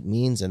think it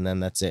means, and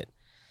then that's it.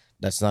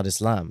 That's not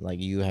Islam. Like,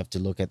 you have to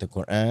look at the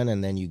Quran,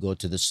 and then you go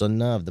to the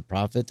Sunnah of the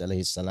Prophet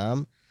alayhi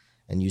salam,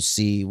 and you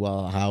see,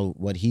 well,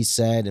 what he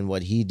said and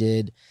what he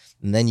did,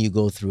 and then you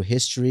go through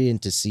history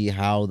and to see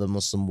how the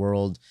Muslim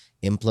world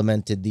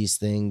implemented these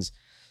things.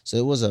 So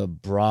it was a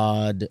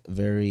broad,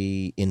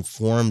 very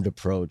informed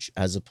approach,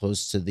 as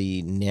opposed to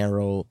the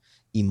narrow,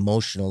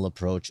 emotional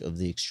approach of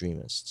the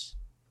extremists.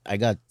 I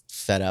got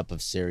fed up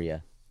of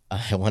Syria.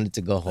 I wanted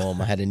to go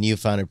home. I had a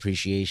newfound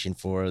appreciation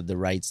for the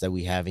rights that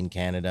we have in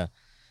Canada.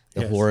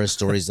 The horror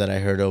stories that I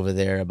heard over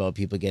there about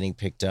people getting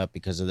picked up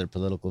because of their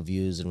political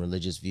views and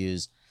religious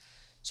views.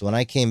 So when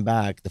I came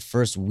back, the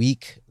first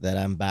week that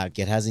I'm back,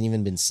 it hasn't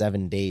even been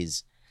 7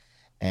 days.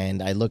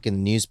 And I look in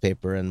the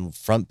newspaper, and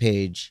front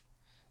page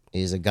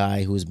is a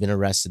guy who's been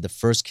arrested, the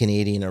first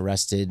Canadian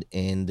arrested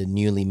in the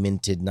newly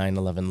minted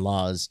 9/11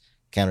 laws,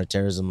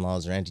 counterterrorism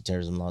laws or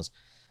anti-terrorism laws.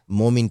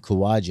 Mubin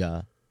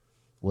Shaikh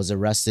was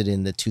arrested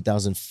in the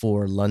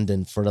 2004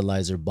 London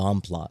fertilizer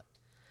bomb plot.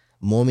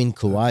 Mubin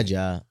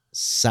Shaikh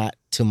sat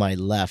to my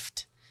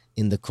left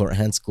in the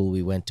Korhan school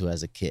we went to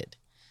as a kid.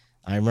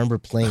 I remember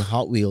playing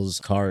Hot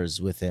Wheels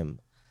cars with him.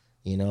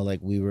 You know, like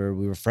we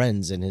were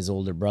friends and his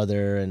older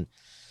brother. And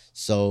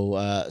so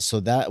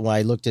that when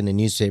I looked in the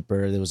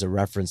newspaper, there was a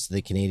reference to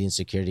the Canadian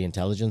Security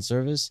Intelligence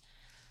Service.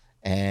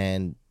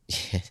 And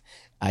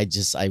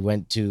I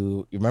went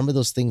to, you remember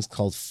those things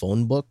called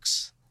phone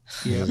books?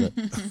 Yeah.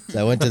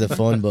 So I went to the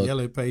phone book.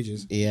 Yellow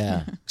pages.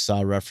 Yeah.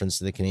 Saw a reference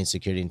to the Canadian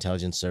Security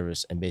Intelligence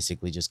Service and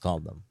basically just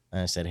called them.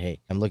 And I said, hey,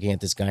 I'm looking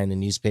at this guy in the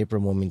newspaper,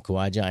 Mubin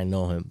Khawaja. I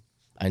know him.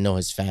 I know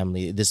his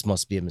family. This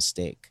must be a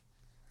mistake.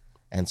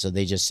 And so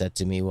they just said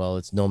to me, well,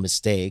 it's no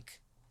mistake.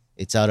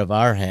 It's out of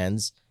our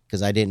hands,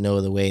 because I didn't know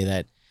the way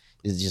that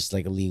is just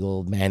like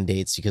illegal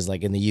mandates, because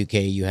like in the UK,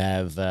 you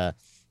have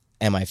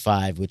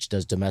MI5, which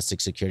does domestic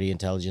security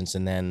intelligence,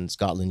 and then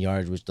Scotland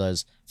Yard, which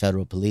does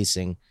federal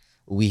policing.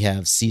 We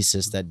have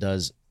CSIS that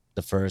does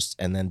the first,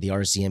 and then the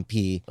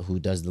RCMP, who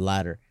does the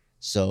latter.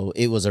 So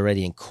it was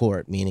already in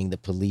court, meaning the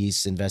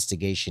police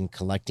investigation,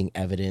 collecting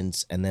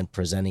evidence, and then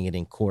presenting it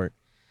in court.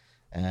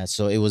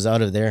 So it was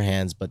out of their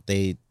hands, but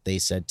they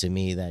said to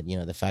me that, you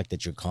know, the fact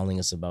that you're calling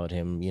us about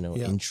him, you know,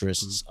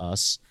 interests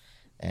us,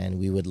 and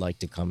we would like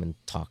to come and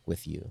talk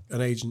with you.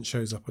 An agent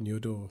shows up on your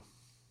door.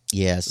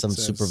 Yeah, some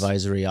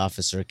supervisory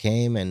officer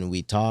came and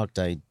we talked.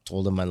 I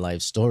told him my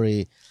life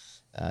story,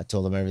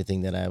 told him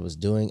everything that I was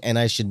doing. And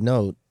I should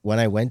note, when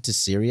I went to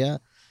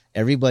Syria,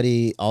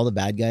 everybody, all the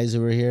bad guys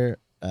who were here,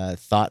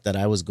 thought that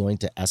I was going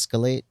to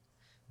escalate,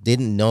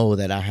 didn't know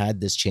that I had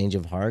this change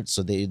of heart.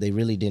 So they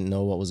really didn't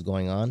know what was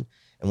going on.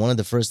 And one of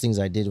the first things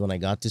I did when I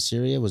got to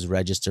Syria was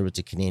register with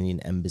the Canadian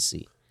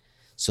Embassy.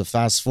 So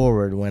fast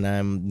forward, when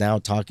I'm now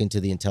talking to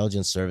the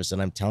intelligence service and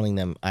I'm telling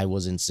them I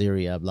was in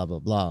Syria, blah, blah,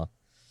 blah,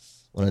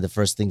 one of the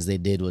first things they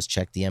did was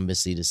check the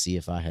embassy to see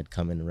if I had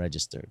come and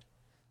registered.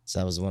 So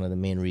that was one of the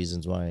main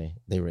reasons why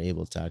they were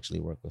able to actually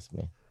work with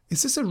me.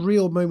 Is this a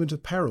real moment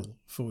of peril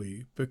for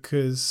you?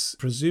 Because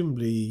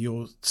presumably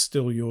your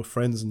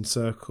friends and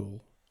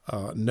circle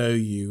know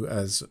you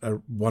as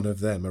one of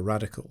them, a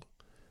radical.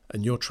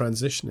 And you're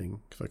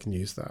transitioning, if I can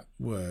use that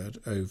word,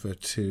 over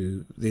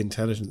to the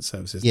intelligence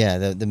services. Yeah,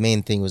 the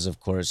main thing was, of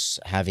course,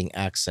 having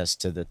access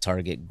to the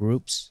target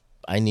groups.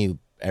 I knew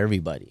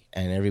everybody,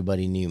 and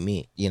everybody knew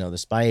me. You know, the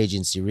spy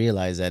agency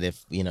realized that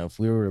if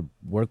we were to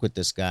work with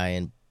this guy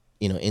and,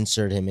 you know,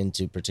 insert him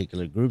into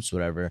particular groups,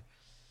 whatever,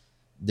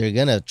 they're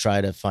going to try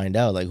to find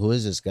out, like, who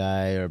is this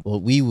guy? Or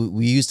what we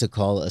used to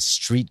call a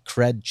street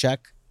cred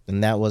check.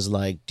 And that was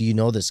like, do you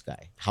know this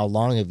guy? How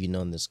long have you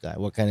known this guy?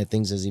 What kind of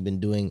things has he been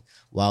doing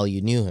while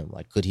you knew him?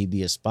 Like, could he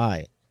be a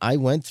spy? I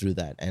went through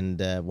that. And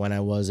when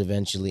I was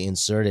eventually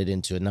inserted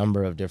into a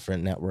number of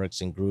different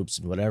networks and groups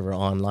and whatever,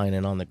 online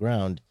and on the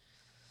ground,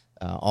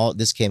 all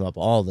this came up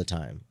all the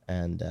time.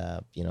 And,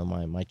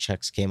 my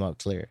checks came out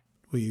clear.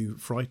 Were you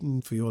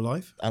frightened for your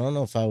life? I don't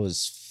know if I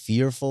was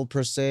fearful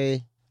per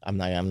se. I'm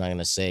not going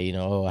to say,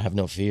 I have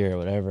no fear or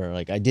whatever.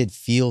 Like, I did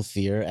feel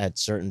fear at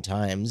certain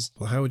times.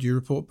 Well, how would you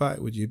report back?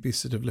 Would you be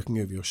sort of looking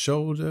over your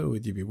shoulder?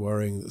 Would you be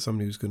worrying that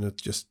somebody was going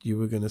to you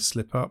were going to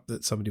slip up,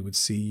 that somebody would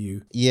see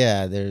you?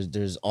 Yeah,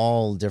 there's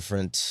all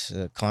different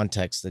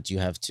contexts that you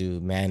have to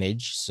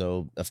manage.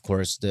 So, of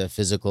course, the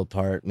physical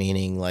part,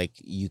 meaning like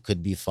you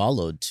could be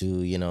followed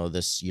to,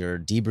 your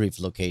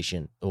debrief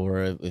location,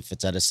 or if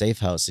it's at a safe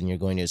house and you're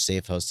going to a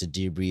safe house to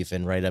debrief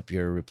and write up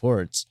your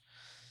reports.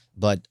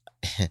 But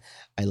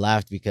I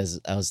laughed because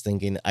I was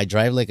thinking I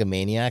drive like a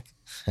maniac.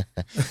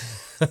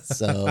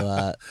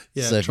 So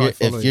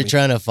if you're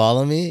trying to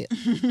follow me,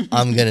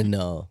 I'm going to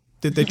know.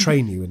 Did they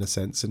train you in a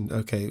sense? And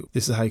okay,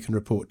 this is how you can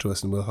report to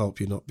us and we'll help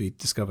you not be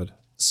discovered.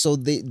 So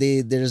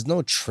there's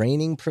no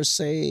training per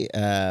se,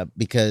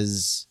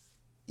 because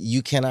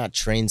you cannot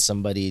train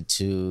somebody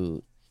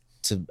to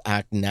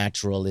act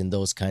natural in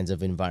those kinds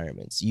of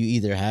environments. You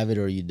either have it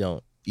or you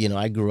don't.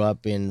 I grew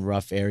up in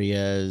rough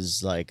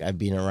areas. Like, I've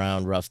been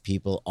around rough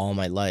people all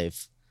my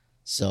life.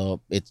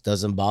 So it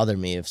doesn't bother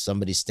me if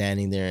somebody's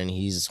standing there and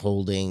he's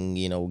holding,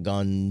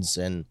 guns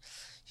and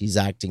he's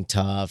acting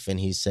tough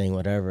and he's saying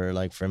whatever.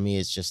 Like, for me,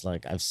 it's just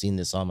like, I've seen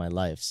this all my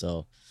life.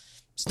 So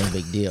it's no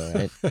big deal,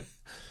 right?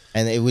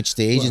 And which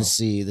the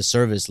agency, the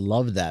service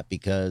loved that,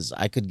 because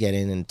I could get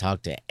in and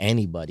talk to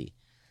anybody.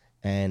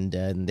 And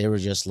they were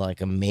just like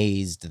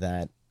amazed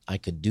that I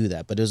could do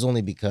that. But it was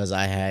only because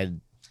I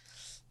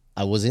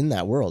was in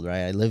that world,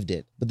 right? I lived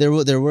it. But there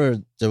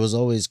was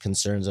always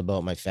concerns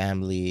about my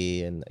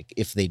family, and like,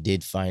 if they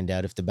did find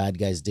out, if the bad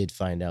guys did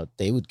find out,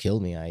 they would kill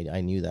me.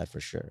 I knew that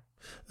for sure.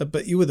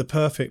 But you were the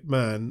perfect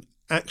man,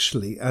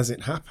 actually, as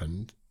it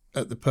happened,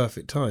 at the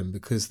perfect time,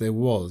 because there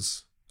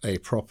was a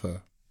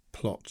proper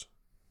plot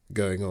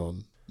going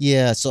on.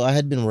 Yeah, so I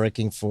had been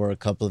working for a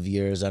couple of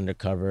years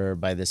undercover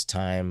by this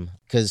time.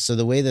 So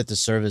the way that the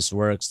service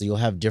works, you'll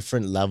have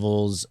different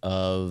levels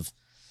of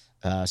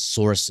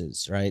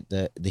sources, right?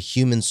 The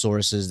human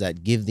sources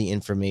that give the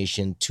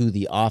information to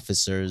the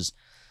officers,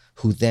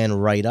 who then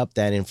write up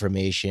that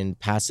information,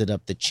 pass it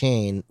up the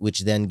chain,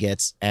 which then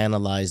gets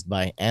analyzed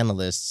by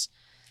analysts.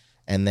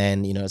 And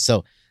then,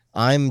 so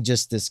I'm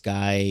just this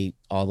guy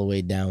all the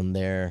way down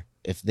there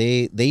If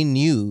they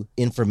knew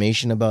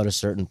information about a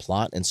certain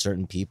plot and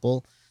certain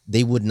people,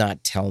 they would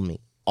not tell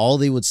me. All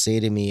they would say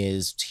to me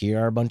is, here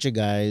are a bunch of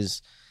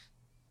guys,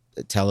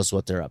 tell us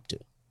what they're up to.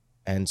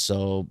 And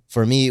so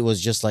for me, it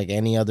was just like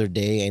any other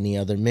day, any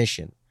other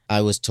mission.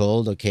 I was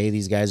told, okay,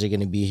 these guys are going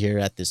to be here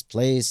at this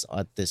place,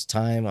 at this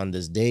time, on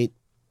this date.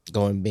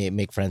 Go and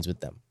make friends with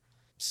them.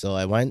 So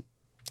I went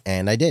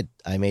and I did.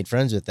 I made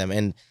friends with them.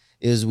 And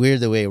it was weird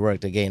the way it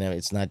worked. Again,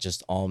 it's not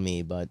just all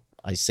me, but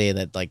I say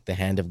that like the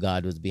hand of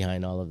God was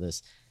behind all of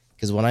this.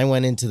 Because when I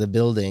went into the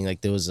building,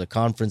 like there was a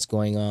conference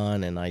going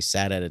on and I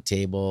sat at a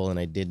table and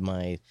I did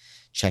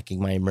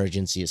checking my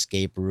emergency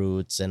escape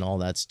routes and all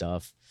that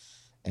stuff.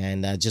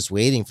 And just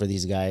waiting for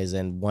these guys.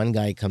 And one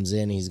guy comes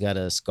in, he's got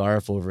a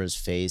scarf over his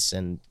face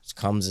and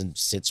comes and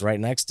sits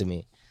right next to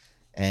me.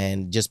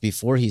 And just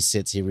before he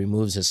sits, he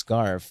removes his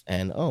scarf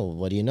and, oh,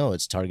 what do you know?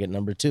 It's target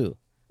number 2.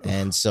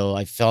 And so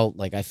I felt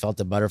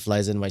the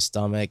butterflies in my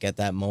stomach at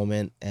that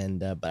moment. And,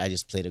 but I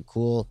just played it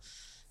cool.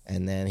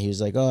 And then he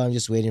was like, oh, I'm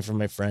just waiting for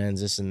my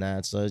friends, this and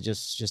that. So I was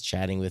just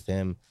chatting with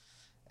him.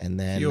 And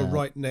then you're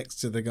right next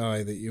to the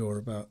guy that you're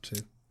about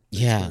to.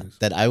 Yeah,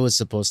 that I was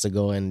supposed to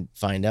go and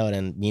find out.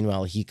 And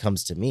meanwhile, he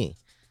comes to me.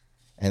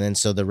 And then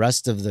so the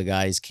rest of the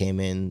guys came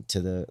in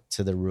to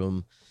the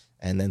room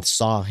and then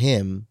saw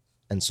him.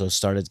 And so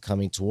started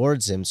coming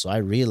towards him. So I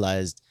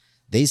realized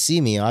they see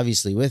me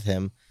obviously with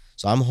him.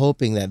 So I'm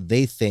hoping that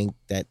they think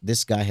that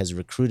this guy has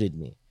recruited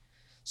me.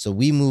 So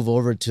we move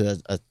over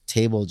to a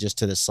table just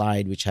to the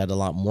side, which had a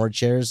lot more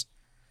chairs.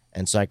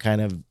 And so I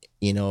kind of,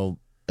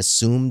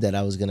 assumed that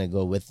I was going to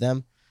go with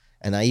them.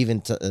 And I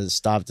even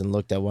stopped and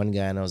looked at one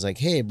guy and I was like,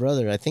 hey,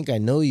 brother, I think I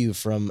know you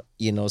from,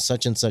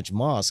 such and such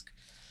mosque.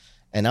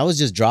 And I was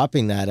just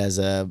dropping that as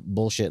a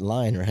bullshit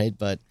line, right?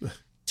 But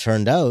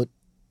turned out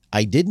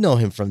I did know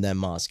him from that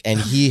mosque and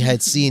he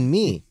had seen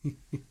me.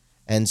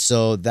 And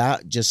so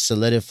that just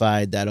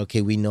solidified that,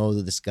 okay, we know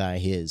who this guy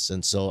is.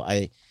 And so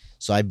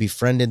I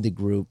befriended the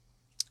group.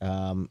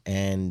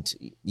 And,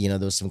 there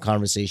was some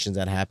conversations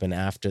that happened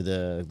after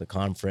the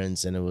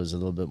conference and it was a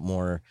little bit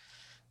more,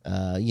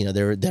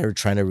 they were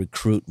trying to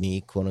recruit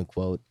me, quote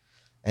unquote.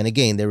 And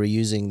again, they were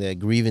using the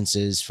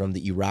grievances from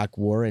the Iraq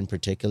war in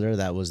particular.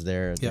 That was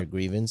their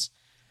grievance,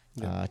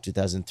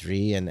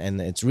 2003.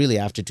 And it's really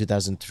after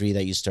 2003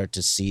 that you start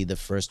to see the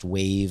first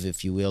wave,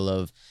 if you will,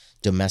 of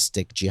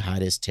domestic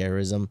jihadist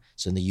terrorism.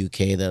 So in the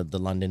UK, the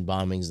London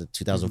bombings, the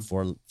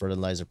 2004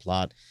 fertilizer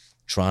plot,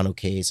 Toronto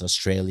case,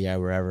 Australia,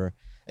 wherever.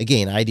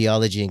 Again,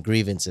 ideology and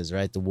grievances,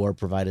 right? The war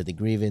provided the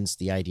grievance,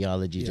 the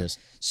ideology just.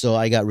 So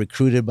I got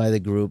recruited by the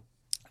group.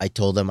 I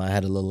told them I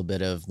had a little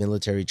bit of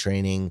military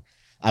training.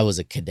 I was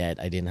a cadet.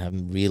 I didn't have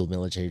real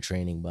military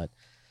training, but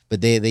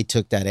they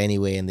took that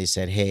anyway. And they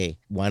said, hey,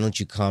 why don't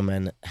you come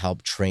and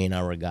help train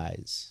our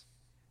guys?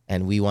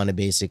 And we want to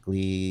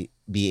basically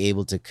be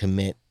able to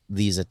commit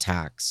these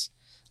attacks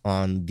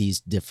on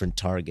these different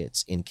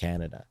targets in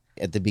Canada.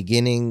 At the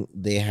beginning,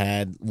 they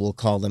had, we'll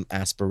call them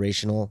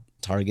aspirational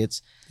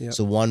targets. Yep.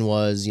 So one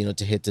was,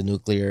 to hit the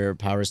nuclear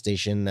power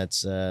station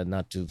that's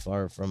not too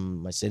far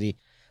from my city.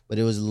 But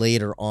it was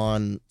later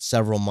on,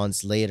 several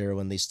months later,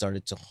 when they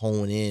started to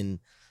hone in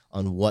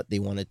on what they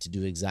wanted to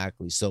do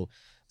exactly. So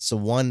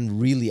one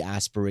really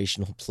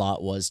aspirational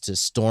plot was to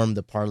storm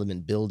the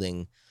Parliament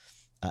building,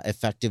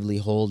 effectively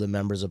hold the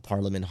members of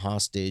Parliament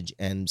hostage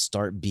and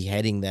start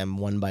beheading them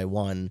one by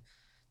one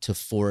to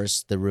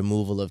force the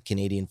removal of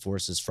Canadian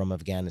forces from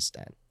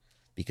Afghanistan,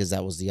 because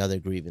that was the other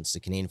grievance. The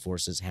Canadian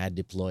forces had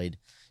deployed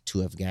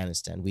to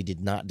Afghanistan. We did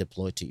not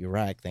deploy to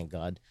Iraq, thank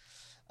God.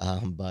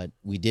 But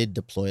we did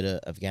deploy to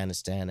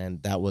Afghanistan,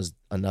 and that was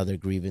another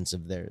grievance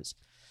of theirs.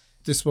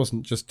 This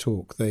wasn't just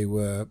talk. They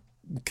were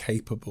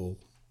capable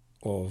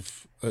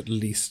of at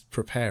least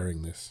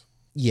preparing this.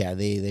 Yeah,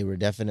 they were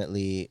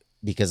definitely,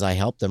 because I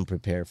helped them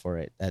prepare for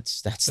it.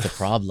 That's the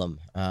problem.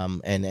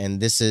 And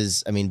this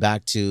is,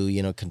 back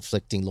to,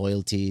 conflicting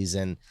loyalties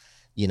and,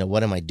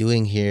 what am I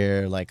doing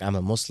here? Like, I'm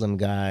a Muslim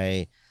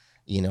guy,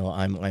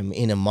 I'm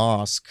in a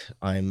mosque,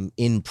 I'm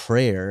in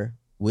prayer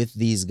with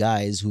these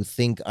guys who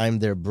think I'm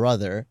their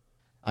brother.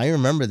 I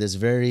remember this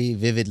very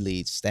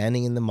vividly,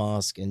 standing in the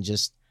mosque and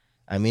just,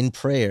 I'm in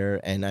prayer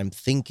and I'm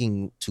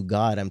thinking to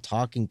God, I'm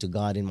talking to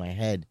God in my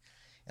head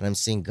and I'm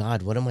saying,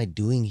 God, what am I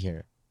doing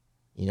here?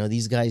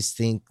 These guys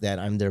think that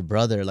I'm their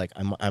brother. Like,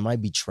 am I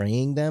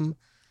betraying them?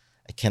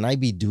 Can I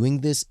be doing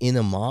this in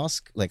a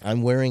mosque? Like,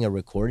 I'm wearing a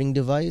recording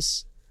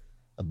device,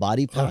 a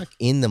body pack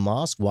in the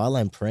mosque while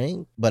I'm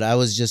praying. But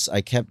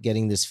I kept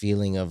getting this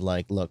feeling of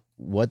like, look,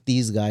 what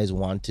these guys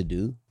want to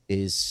do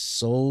is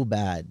so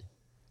bad.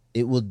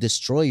 It will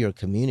destroy your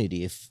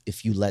community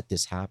if you let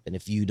this happen,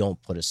 if you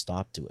don't put a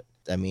stop to it.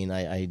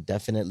 I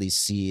definitely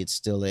see it's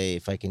still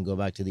if I can go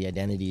back to the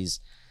identities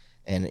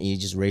and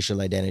just racial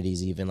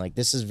identities, even, like,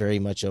 this is very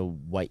much a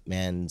white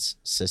man's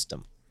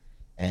system.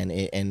 And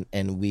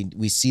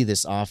we see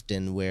this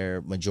often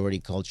where majority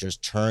cultures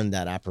turn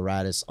that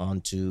apparatus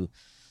onto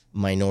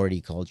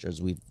minority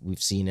cultures.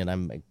 We've seen it.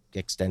 I'm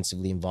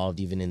extensively involved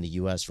even in the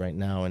US right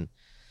now, and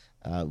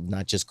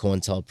not just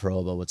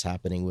COINTELPRO, but what's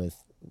happening with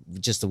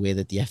just the way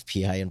that the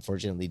FBI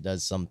unfortunately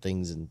does some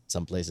things in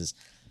some places.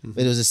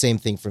 But it was the same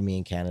thing for me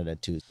in Canada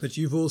too. But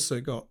you've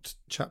also got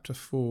chapter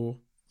 4,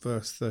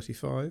 verse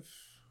 35.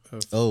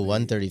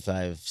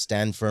 135.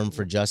 Stand firm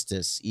for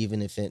justice,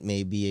 even if it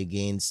may be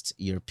against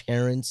your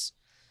parents,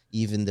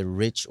 even the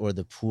rich or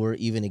the poor,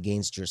 even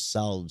against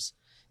yourselves.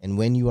 And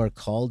when you are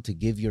called to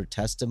give your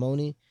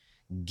testimony,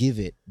 give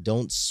it.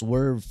 Don't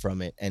swerve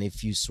from it. And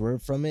if you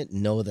swerve from it,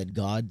 know that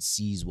God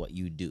sees what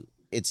you do.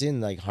 It's in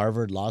like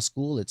Harvard Law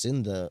School. It's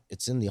in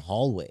the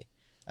hallway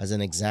as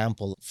an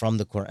example from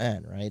the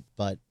Quran, right?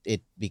 But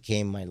it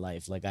became my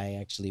life. Like I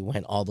actually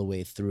went all the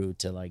way through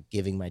to like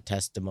giving my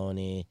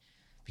testimony,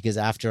 because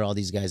after all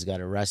these guys got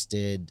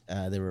arrested,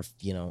 there were,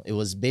 it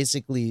was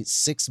basically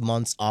 6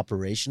 months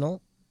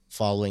operational,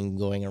 following,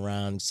 going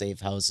around, safe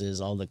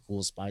houses, all the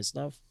cool spy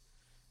stuff.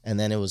 And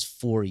then it was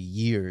 4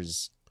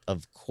 years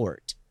of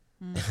court.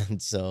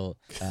 And so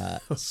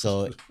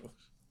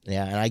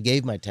yeah, and I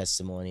gave my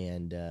testimony,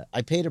 and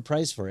I paid a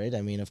price for it.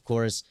 I mean, of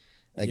course,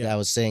 I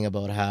was saying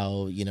about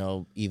how,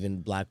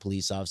 even black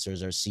police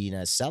officers are seen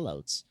as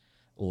sellouts.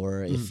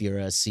 Or if you're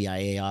a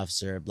CIA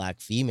officer, a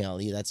black female,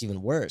 that's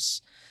even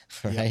worse,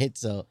 right? Yeah.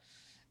 So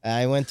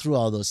I went through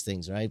all those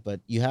things, right? But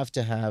you have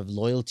to have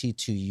loyalty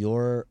to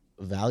your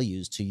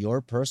values, to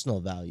your personal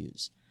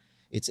values.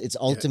 It's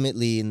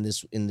ultimately in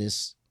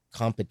this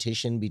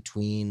competition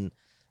between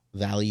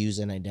values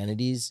and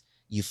identities,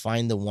 you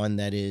find the one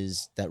that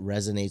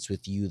resonates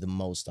with you the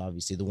most,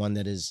 obviously, the one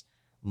that is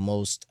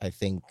most, I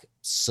think,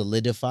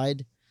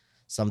 solidified,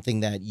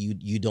 something that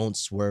you don't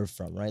swerve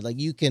from, right? Like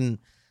you can,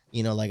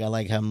 like I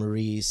like how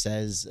Marie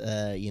says,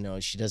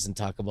 she doesn't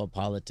talk about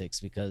politics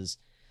because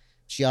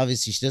she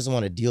doesn't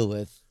want to deal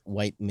with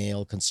white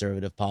male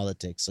conservative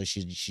politics. So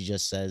she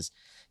just says,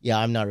 yeah,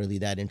 I'm not really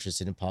that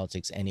interested in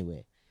politics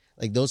anyway.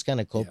 Like those kind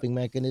of coping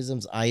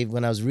mechanisms.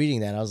 When I was reading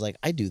that, I was like,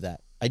 I do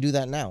that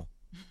now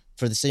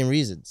for the same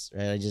reasons,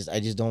 right? I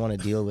just don't want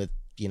to deal with,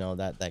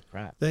 that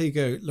crap. There you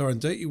go. Lauren,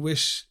 don't you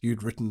wish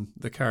you'd written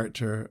the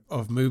character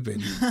of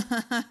Mubin?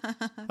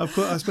 Of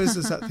course, I suppose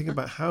there's that thing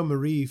about how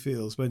Marie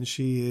feels when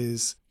she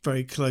is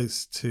very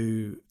close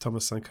to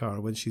Thomas Sankara,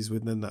 when she's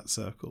within that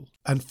circle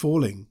and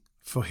falling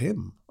for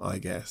him, I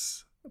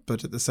guess.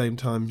 But at the same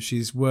time,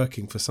 she's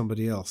working for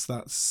somebody else.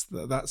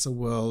 That's a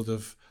world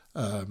of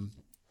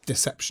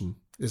deception,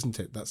 isn't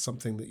it? That's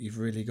something that you've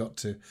really got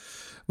to,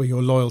 where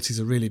your loyalties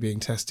are really being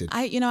tested.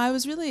 I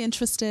was really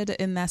interested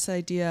in this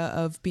idea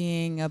of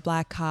being a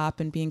black cop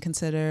and being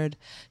considered,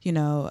 a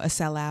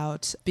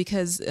sellout,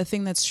 because a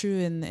thing that's true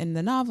in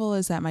the novel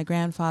is that my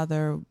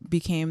grandfather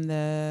became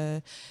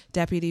the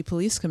deputy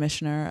police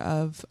commissioner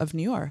of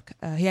New York.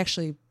 He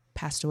actually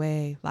passed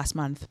away last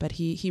month, but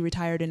he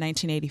retired in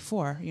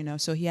 1984,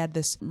 so he had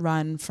this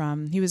run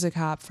he was a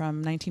cop from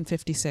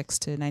 1956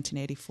 to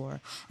 1984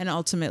 and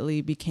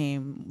ultimately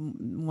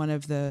became one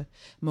of the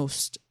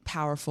most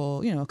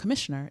powerful,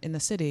 commissioner in the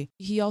city.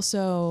 He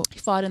also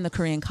fought in the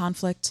Korean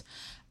conflict,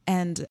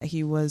 and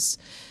he was,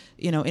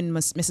 in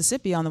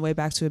Mississippi on the way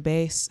back to a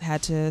base,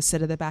 had to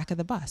sit at the back of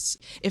the bus.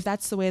 If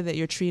that's the way that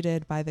you're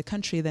treated by the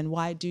country, then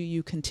why do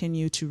you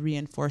continue to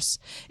reinforce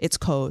its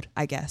code,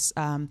 I guess?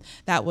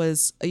 That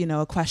was,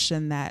 a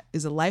question that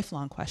is a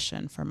lifelong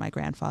question for my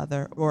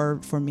grandfather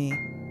or for me.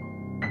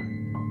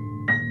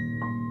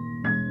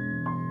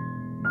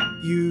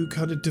 You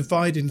kind of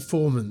divide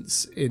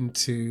informants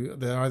into,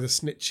 they're either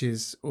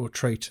snitches or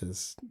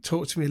traitors.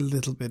 Talk to me a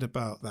little bit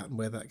about that and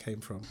where that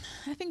came from.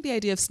 I think the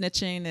idea of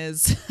snitching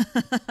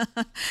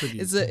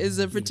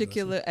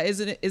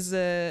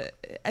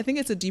I think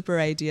it's a deeper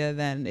idea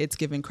than it's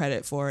given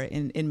credit for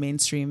in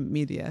mainstream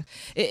media.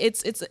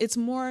 It's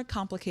more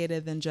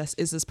complicated than just,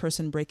 is this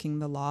person breaking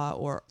the law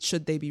or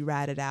should they be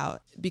ratted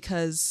out?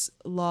 Because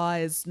law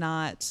is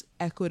not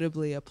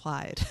equitably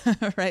applied,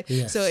 right?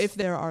 Yes. So if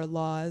there are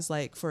laws,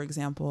 like, for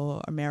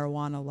example,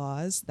 marijuana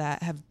laws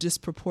that have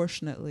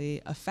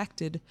disproportionately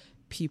affected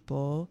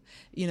people,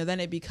 then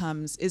it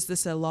becomes, is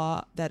this a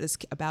law that is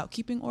about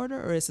keeping order,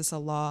 or is this a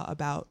law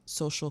about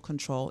social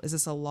control? Is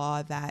this a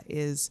law that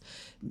is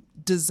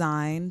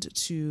designed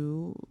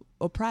to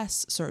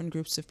oppress certain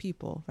groups of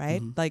people,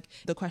 right? Mm-hmm. Like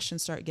the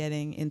questions start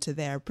getting into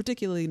there,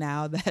 particularly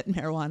now that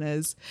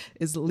marijuana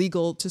is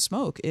legal to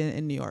smoke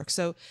in New York.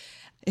 So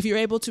if you're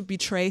able to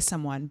betray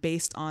someone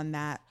based on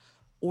that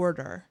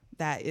order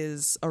that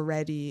is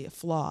already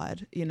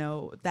flawed,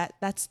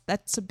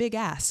 that's a big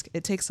ask.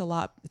 It takes a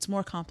lot. It's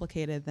more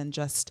complicated than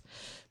just,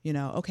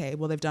 okay,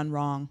 well, they've done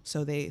wrong,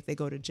 so they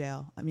go to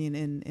jail. I mean,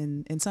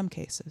 in some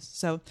cases.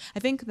 So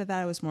I think that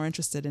I was more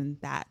interested in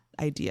that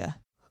idea.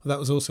 Well, that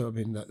was also,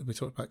 we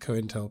talked about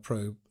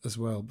COINTELPRO as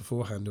well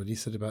beforehand, when you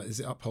said about, is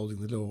it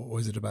upholding the law or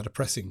is it about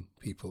oppressing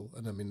people?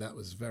 And that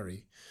was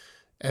very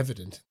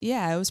evident.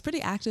 Yeah, it was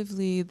pretty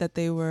actively that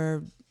they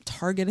were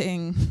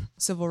targeting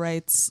civil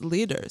rights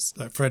leaders.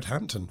 Like Fred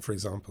Hampton, for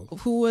example.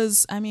 Who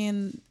was,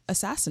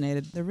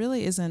 assassinated. There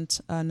really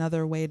isn't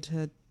another way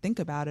to think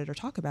about it or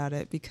talk about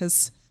it,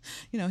 because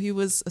he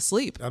was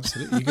asleep.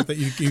 Absolutely.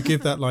 You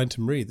give that line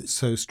to Marie, that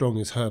so strong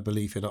is her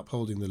belief in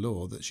upholding the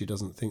law that she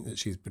doesn't think that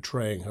she's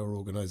betraying her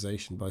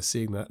organisation by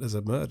seeing that as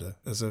a murder,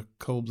 as a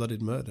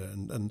cold-blooded murder,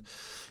 and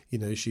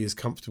she is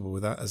comfortable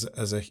with that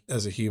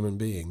as a human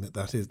being.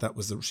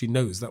 She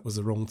knows that was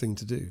the wrong thing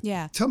to do.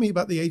 Yeah. Tell me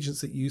about the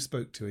agents that you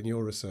spoke to in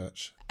your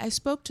research. I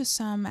spoke to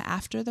some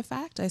after the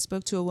fact. I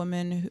spoke to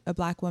a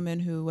black woman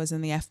who was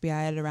in the FBI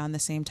at around the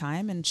same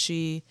time, and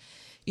she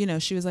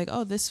was like,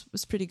 "Oh, this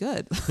was pretty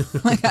good."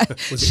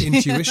 Was it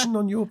intuition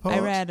on your part? I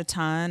read a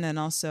ton, and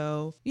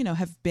also,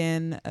 have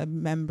been a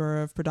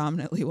member of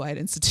predominantly white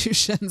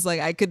institutions.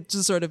 Like, I could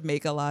just sort of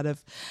make a lot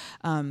of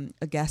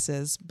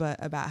guesses, but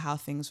about how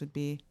things would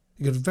be.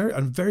 You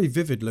got very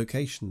vivid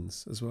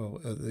locations as well.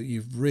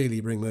 You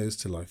really bring those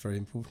to life very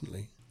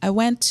importantly. I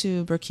went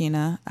to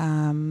Burkina.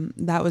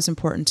 That was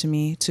important to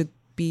me, to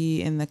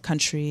be in the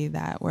country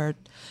where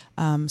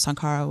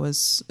Sankara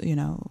was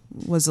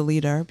a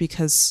leader,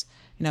 because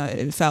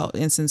it felt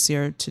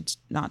insincere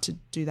not to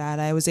do that.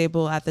 I was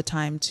able at the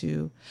time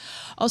to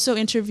also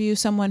interview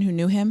someone who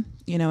knew him,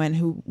 and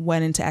who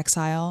went into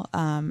exile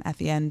at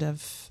the end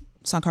of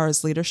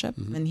Sankara's leadership,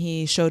 and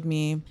he showed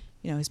me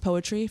his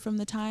poetry from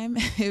the time.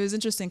 It was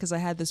interesting because I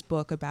had this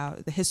book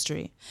about the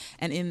history,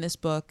 and in this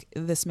book,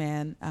 this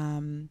man,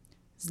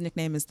 his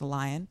nickname is the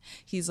Lion.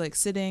 He's like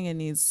sitting,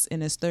 and he's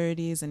in his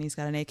 30s, and he's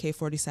got an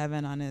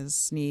AK-47 on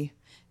his knee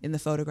in the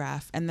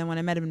photograph. And then when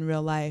I met him in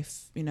real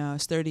life,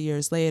 it's 30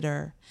 years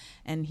later,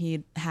 and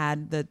he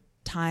had the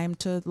time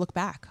to look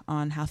back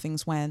on how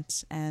things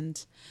went.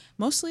 And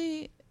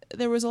mostly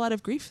there was a lot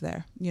of grief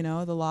there,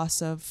 the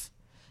loss of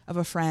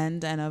a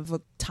friend and of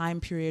a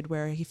time period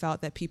where he felt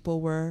that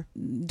people were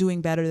doing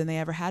better than they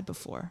ever had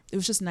before. It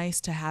was just nice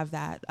to have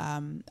that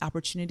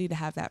opportunity to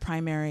have that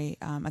primary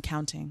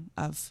accounting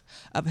of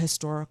a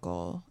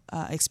historical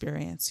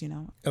experience,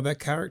 Are there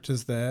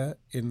characters there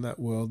in that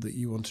world that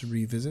you want to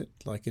revisit,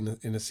 like in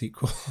a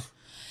sequel?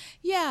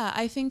 Yeah,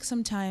 I think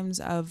sometimes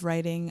of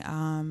writing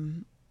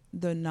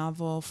the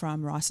novel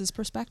from Ross's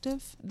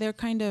perspective. They're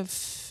kind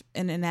of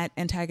in an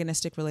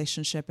antagonistic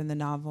relationship in the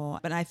novel,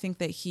 but I think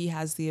that he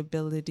has the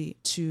ability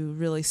to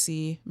really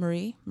see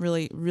Marie,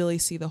 really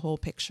see the whole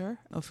picture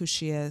of who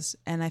she is.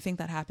 And I think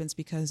that happens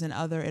because in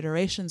other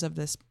iterations of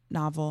this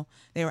novel,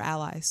 they were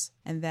allies.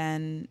 And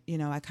then,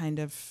 I kind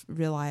of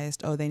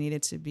realized, they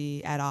needed to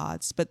be at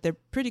odds, but they're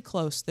pretty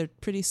close. They're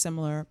pretty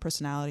similar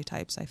personality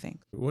types, I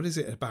think. What is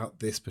it about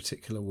this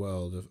particular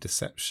world of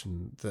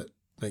deception that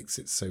makes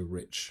it so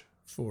rich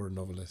for a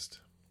novelist?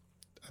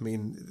 I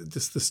mean,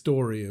 just the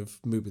story of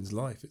Mubin's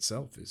life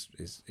itself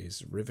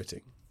is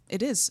riveting.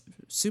 It is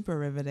super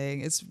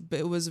riveting.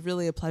 It was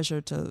really a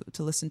pleasure to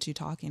listen to you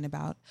talking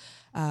about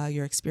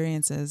your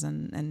experiences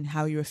and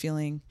how you were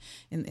feeling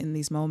in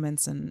these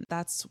moments. And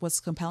that's what's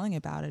compelling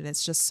about it.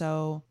 It's just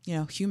so,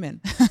 human.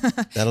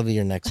 That'll be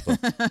your next book.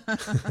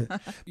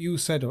 You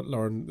said,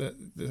 Lauren,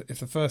 that if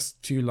the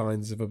first 2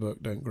 lines of a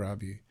book don't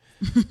grab you,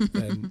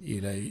 then,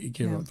 you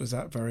give up. Was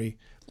that very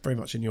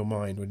much in your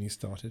mind when you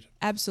started?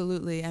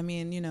 Absolutely. I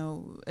mean,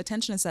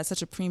 attention is at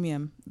such a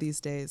premium these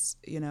days,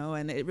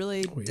 and it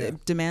really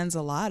demands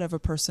a lot of a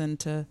person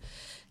to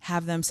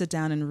have them sit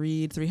down and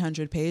read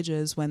 300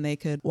 pages when they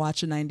could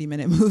watch a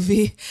 90-minute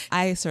movie.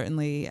 I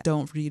certainly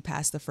don't read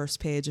past the first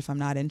page if I'm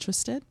not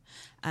interested.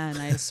 And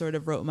I sort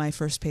of wrote my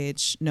first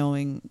page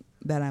knowing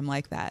that I'm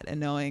like that, and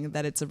knowing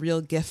that it's a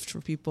real gift for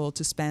people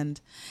to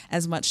spend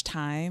as much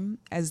time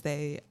as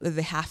they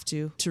have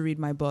to read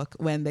my book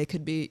when they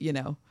could be,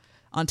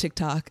 on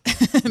TikTok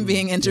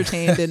being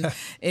entertained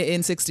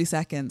in 60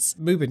 seconds.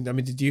 Mubin,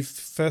 did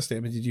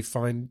you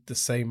find the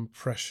same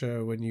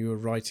pressure when you were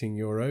writing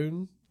your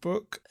own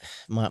book?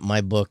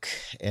 My book,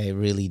 I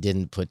really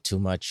didn't put too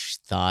much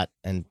thought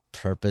and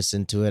purpose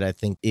into it. I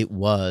think it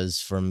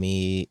was, for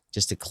me,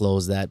 just to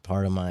close that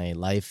part of my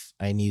life.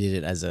 I needed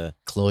it as a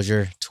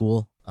closure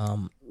tool.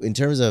 In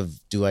terms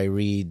of, do I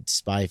read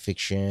spy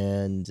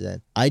fiction?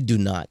 I do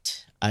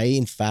not.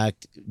 In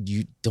fact,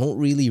 you don't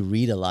really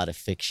read a lot of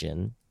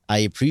fiction. I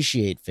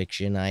appreciate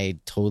fiction. I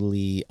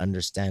totally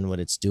understand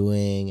what it's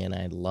doing, and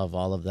I love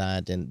all of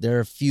that. And there are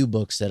a few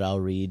books that I'll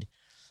read,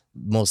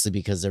 mostly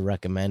because they're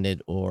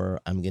recommended or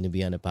I'm going to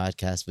be on a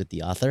podcast with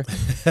the author.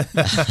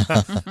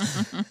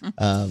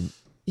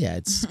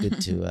 It's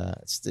good to,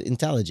 it's the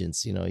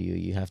intelligence,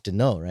 you have to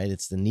know, right?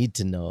 It's the need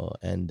to know.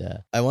 And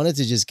I wanted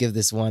to just give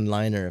this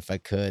one-liner, if I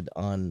could,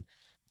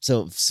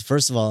 so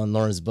first of all, on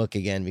Lauren's book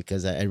again,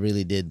 because I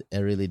really did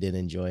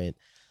enjoy it.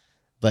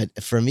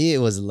 But for me, it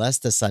was less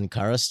the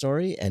Sankara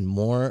story and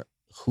more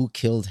who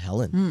killed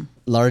Helen.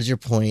 Larger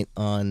point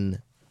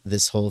on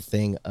this whole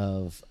thing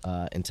of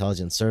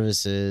intelligence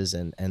services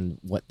and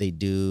what they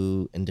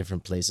do in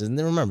different places. And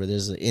then remember,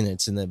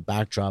 it's in the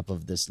backdrop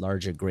of this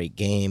larger great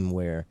game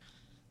where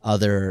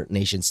other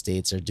nation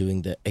states are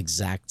doing the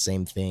exact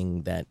same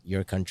thing that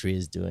your country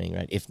is doing,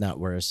 right? If not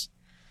worse.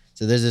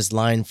 So there's this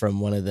line from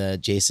one of the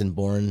Jason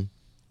Bourne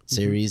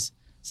series.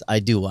 So I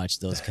do watch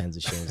those kinds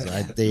of shows.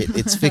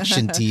 It's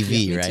fiction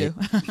TV, right?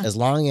 As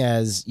long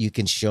as you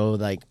can show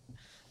like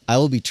I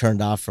will be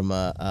turned off from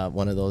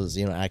one of those,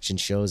 action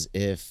shows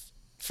if,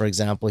 for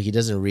example, he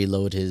doesn't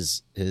reload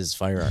his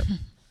firearm,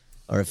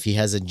 or if he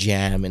has a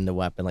jam in the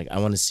weapon. Like, I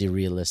want to see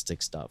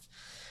realistic stuff.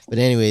 But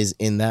anyways,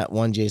 in that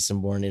one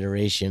Jason Bourne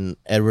iteration,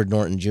 Edward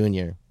Norton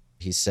Jr.,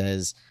 he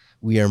says,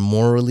 "We are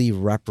morally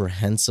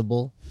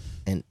reprehensible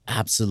and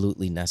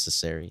absolutely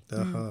necessary."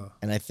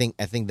 And I think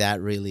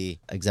that really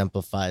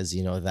exemplifies,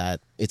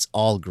 that it's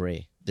all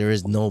gray. There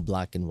is no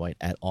black and white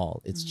at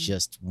all. It's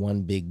just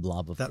one big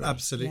blob of That gray.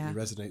 absolutely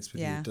resonates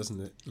with you, doesn't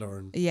it,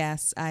 Lauren?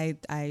 Yes, I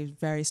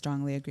very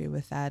strongly agree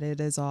with that.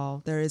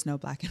 There is no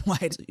black and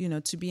white.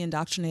 To be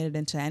indoctrinated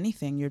into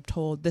anything, you're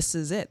told this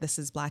is it. This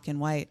is black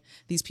and white.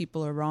 These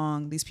people are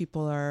wrong. These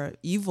people are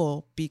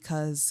evil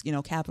because,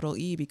 capital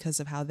E, because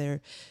of how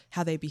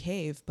they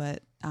behave.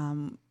 But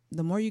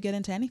the more you get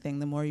into anything,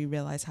 the more you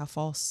realize how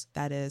false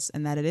that is,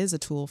 and that it is a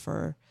tool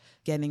for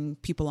getting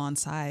people on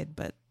side,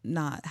 but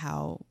not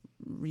how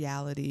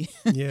reality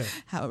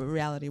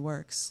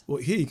works. Well,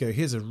 here you go.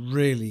 Here's a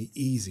really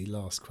easy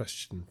last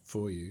question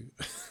for you.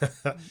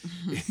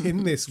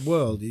 In this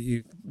world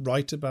you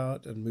write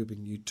about, and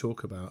Mubin, you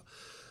talk about,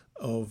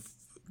 of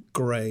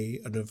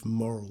grey and of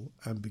moral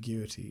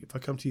ambiguity, if I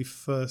come to you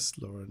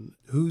first, Lauren,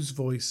 whose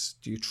voice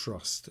do you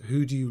trust?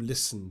 Who do you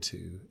listen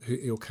to?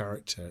 Your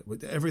character?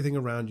 Everything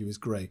around you is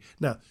grey.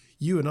 Now,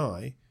 you and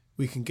I,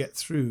 we can get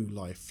through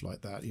life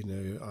like that.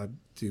 I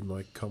do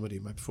my comedy,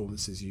 my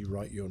performances, you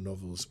write your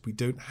novels. We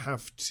don't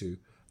have to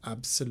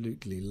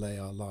absolutely lay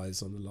our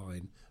lives on the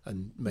line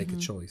and make a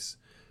choice.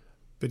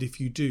 But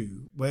if you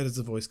do, where does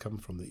the voice come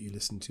from that you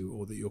listen to,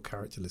 or that your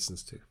character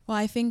listens to? Well,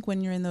 I think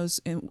when you're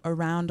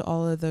around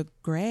all of the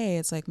gray,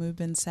 it's like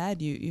Mubin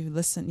said, you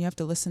listen. You have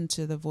to listen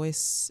to the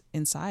voice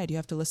inside. You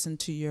have to listen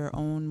to your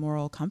own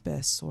moral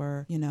compass,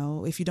 or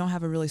if you don't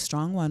have a really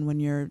strong one when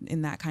you're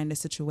in that kind of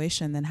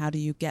situation, then how do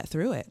you get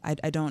through it?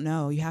 I don't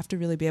know. You have to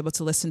really be able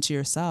to listen to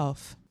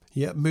yourself.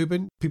 Yeah,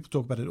 Mubin, people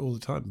talk about it all the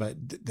time, about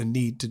the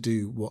need to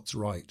do what's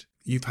right.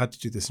 You've had to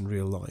do this in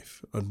real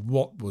life, and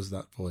what was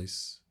that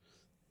voice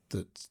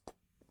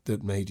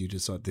that made you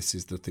decide this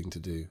is the thing to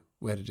do?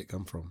 Where did it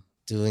come from?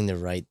 Doing the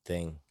right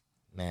thing,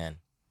 man.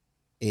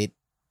 It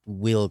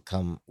will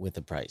come with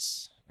a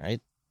price,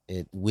 right?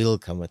 It will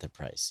come with a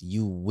price.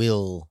 You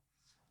will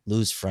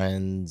lose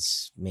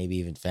friends, maybe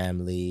even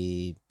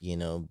family,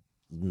 a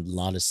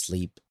lot of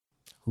sleep.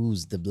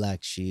 Who's the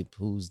black sheep?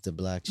 Who's the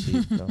black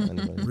sheep? No,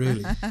 anyway.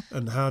 Really?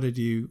 And how did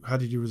you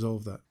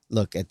resolve that?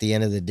 Look, at the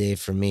end of the day,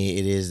 for me,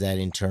 it is that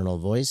internal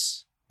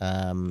voice.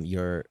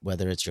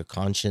 Whether it's your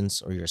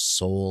conscience or your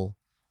soul,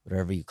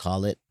 whatever you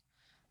call it,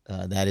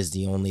 that is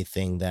the only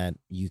thing that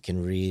you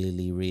can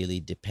really, really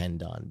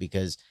depend on,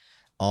 because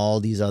all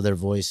these other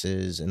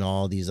voices and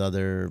all these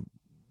other,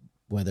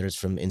 whether it's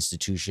from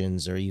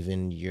institutions or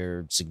even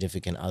your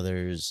significant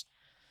others,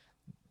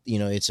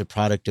 it's a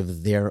product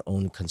of their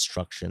own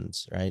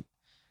constructions, right?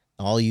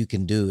 All you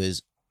can do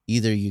is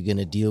either you're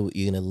going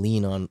to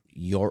lean on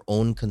your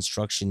own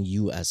construction,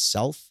 you as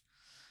self,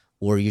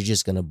 or you're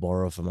just going to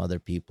borrow from other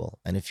people.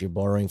 And if you're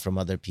borrowing from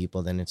other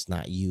people, then it's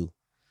not you.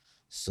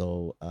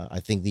 So I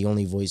think the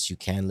only voice you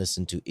can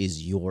listen to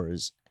is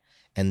yours.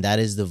 And that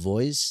is the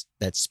voice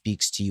that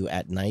speaks to you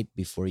at night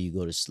before you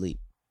go to sleep.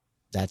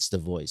 That's the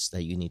voice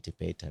that you need to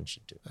pay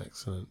attention to.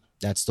 Excellent.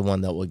 That's the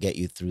one that will get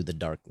you through the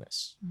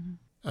darkness. Mm-hmm.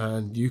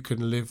 And you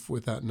can live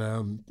with that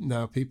now.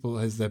 Now, people,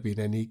 has there been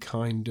any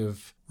kind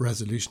of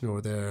resolution,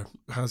 or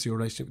how's your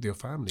relationship with your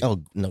family?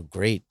 Oh, no,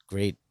 great.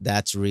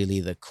 That's really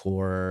the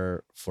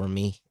core for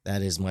me.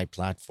 That is my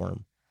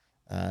platform.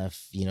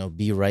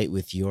 Be right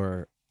with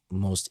your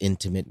most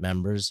intimate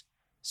members.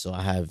 So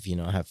I have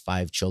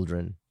 5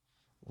 children,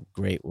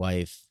 great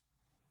wife.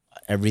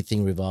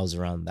 Everything revolves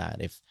around that.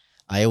 If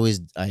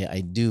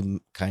I do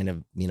kind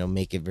of,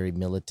 make it very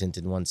militant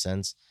in one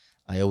sense.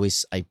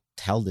 I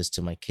tell this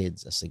to my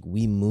kids. It's like,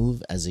 we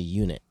move as a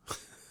unit.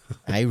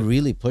 I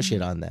really push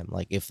it on them.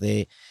 Like, if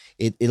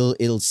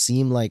it'll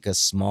seem like a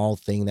small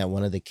thing that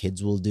one of the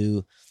kids will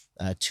do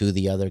to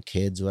the other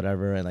kids,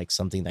 whatever, and like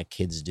something that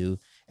kids do.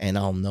 And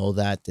I'll know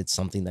that it's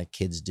something that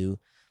kids do.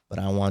 But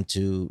I want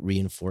to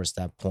reinforce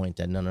that point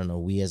that no,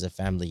 we as a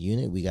family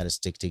unit, we got to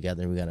stick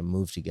together. We got to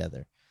move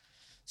together.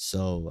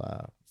 So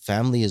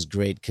family is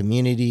great.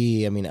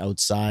 Community,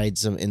 outside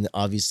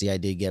obviously I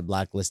did get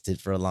blacklisted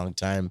for a long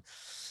time,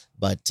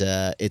 but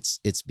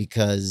it's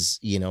because,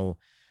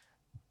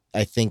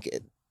 I think,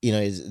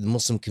 the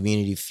Muslim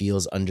community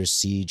feels under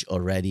siege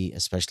already,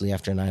 especially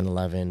after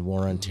 9/11,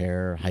 war on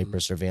terror, hyper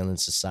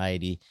surveillance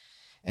society.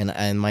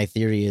 And my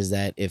theory is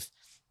that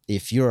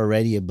if you're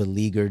already a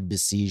beleaguered,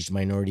 besieged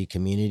minority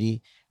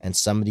community, and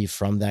somebody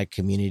from that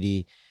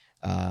community,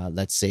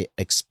 let's say,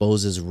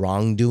 exposes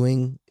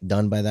wrongdoing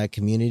done by that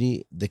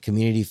community, the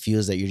community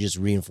feels that you're just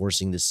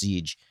reinforcing the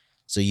siege.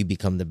 So you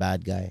become the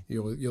bad guy.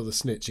 You're the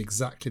snitch.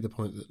 Exactly the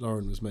point that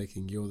Lauren was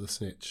making. You're the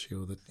snitch.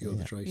 You're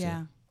the traitor.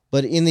 Yeah.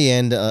 But in the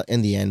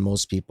end,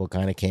 most people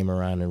kind of came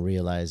around and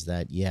realized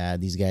that,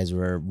 these guys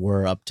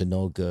were up to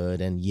no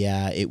good. And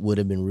it would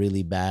have been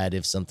really bad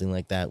if something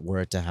like that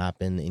were to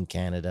happen in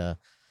Canada.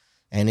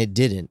 And it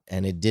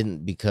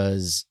didn't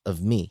because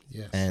of me.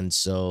 Yes. And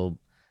so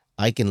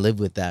I can live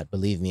with that.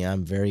 Believe me,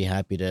 I'm very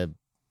happy to,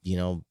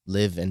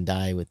 live and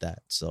die with that.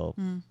 So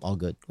all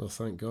good. Well,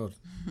 thank God.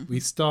 We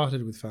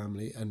started with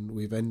family and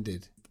we've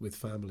ended with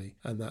family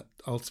and that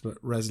ultimate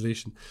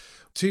resolution.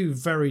 Two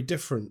very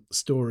different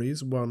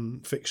stories, one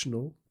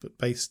fictional, but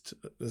based,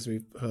 as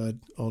we've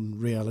heard, on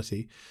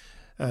reality.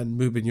 And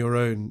Mubin, your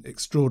own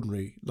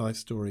extraordinary life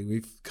story.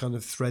 We've kind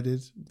of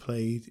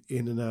played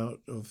in and out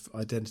of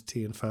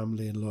identity and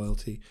family and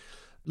loyalty.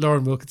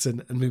 Lauren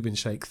Wilkinson and Mubin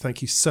Shaikh,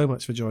 thank you so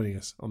much for joining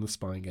us on The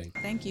Spying Game.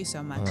 Thank you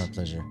so much. My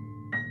pleasure.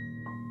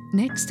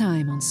 Next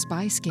time on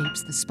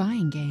Spyscape's The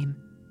Spying Game,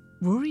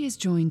 Rory is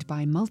joined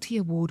by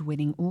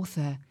multi-award-winning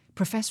author,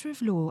 Professor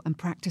of Law and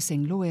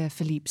practicing lawyer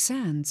Philippe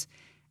Sands,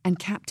 and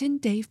Captain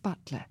Dave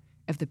Butler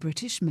of the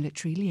British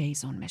Military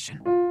Liaison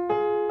Mission.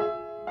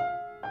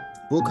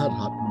 Burkhard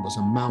Hartmann was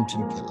a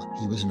mountain killer.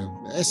 He was in an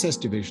SS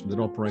division that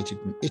operated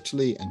in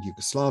Italy and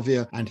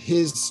Yugoslavia, and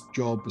his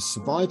job was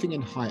surviving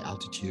in high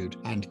altitude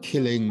and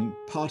killing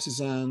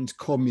partisans,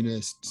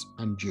 communists,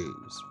 and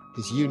Jews.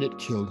 His unit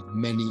killed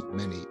many,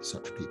 many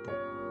such people.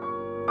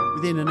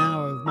 Within an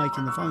hour of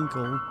making the phone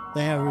call,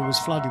 the area was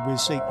flooded with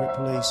secret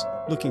police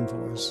looking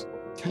for us.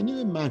 Can you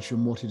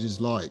imagine what it is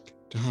like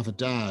to have a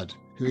dad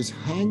who is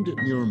hanged at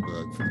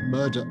Nuremberg for the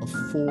murder of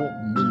 4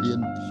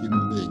 million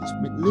human beings?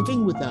 I mean,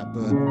 living with that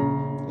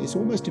burden, it's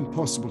almost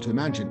impossible to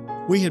imagine.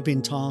 We had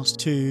been tasked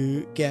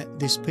to get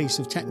this piece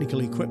of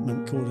technical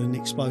equipment called an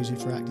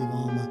explosive reactive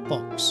armour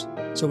box.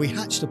 So we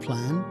hatched a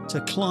plan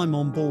to climb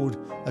on board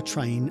a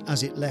train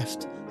as it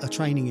left a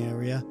training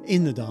area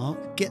in the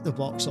dark, get the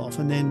box off,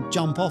 and then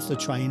jump off the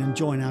train and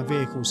join our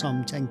vehicle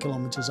some 10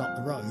 kilometres up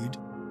the road.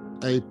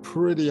 A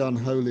pretty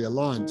unholy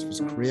alliance was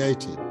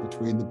created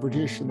between the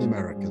British and the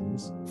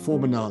Americans,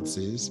 former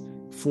Nazis,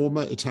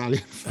 former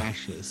Italian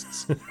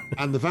fascists,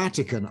 and the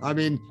Vatican. I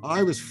mean,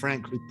 I was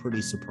frankly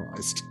pretty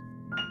surprised.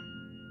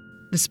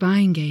 The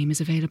Spying Game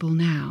is available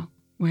now,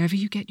 wherever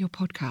you get your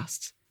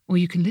podcasts, or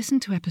you can listen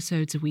to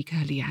episodes a week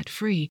early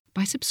ad-free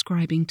by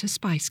subscribing to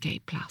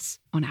Spyscape Plus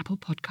on Apple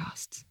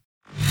Podcasts.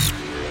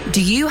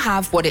 Do you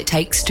have what it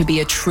takes to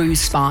be a true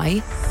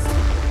spy?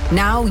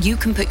 Now you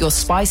can put your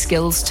spy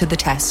skills to the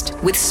test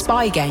with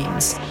Spy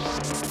Games.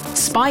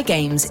 Spy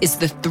Games is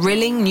the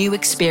thrilling new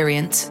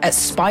experience at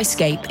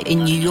Spyscape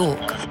in New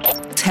York.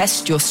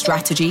 Test your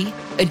strategy,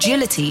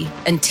 agility,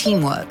 and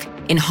teamwork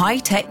in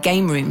high-tech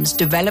game rooms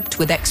developed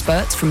with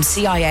experts from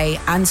CIA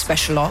and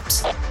Special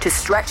Ops to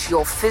stretch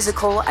your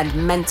physical and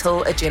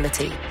mental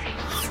agility.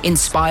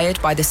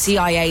 Inspired by the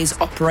CIA's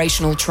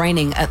operational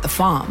training at the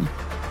farm,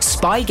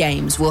 Spy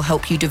Games will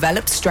help you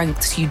develop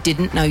strengths you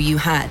didn't know you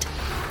had.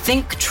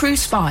 Think true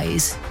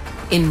spies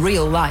in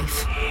real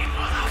life.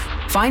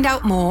 Find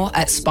out more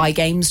at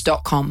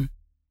spygames.com.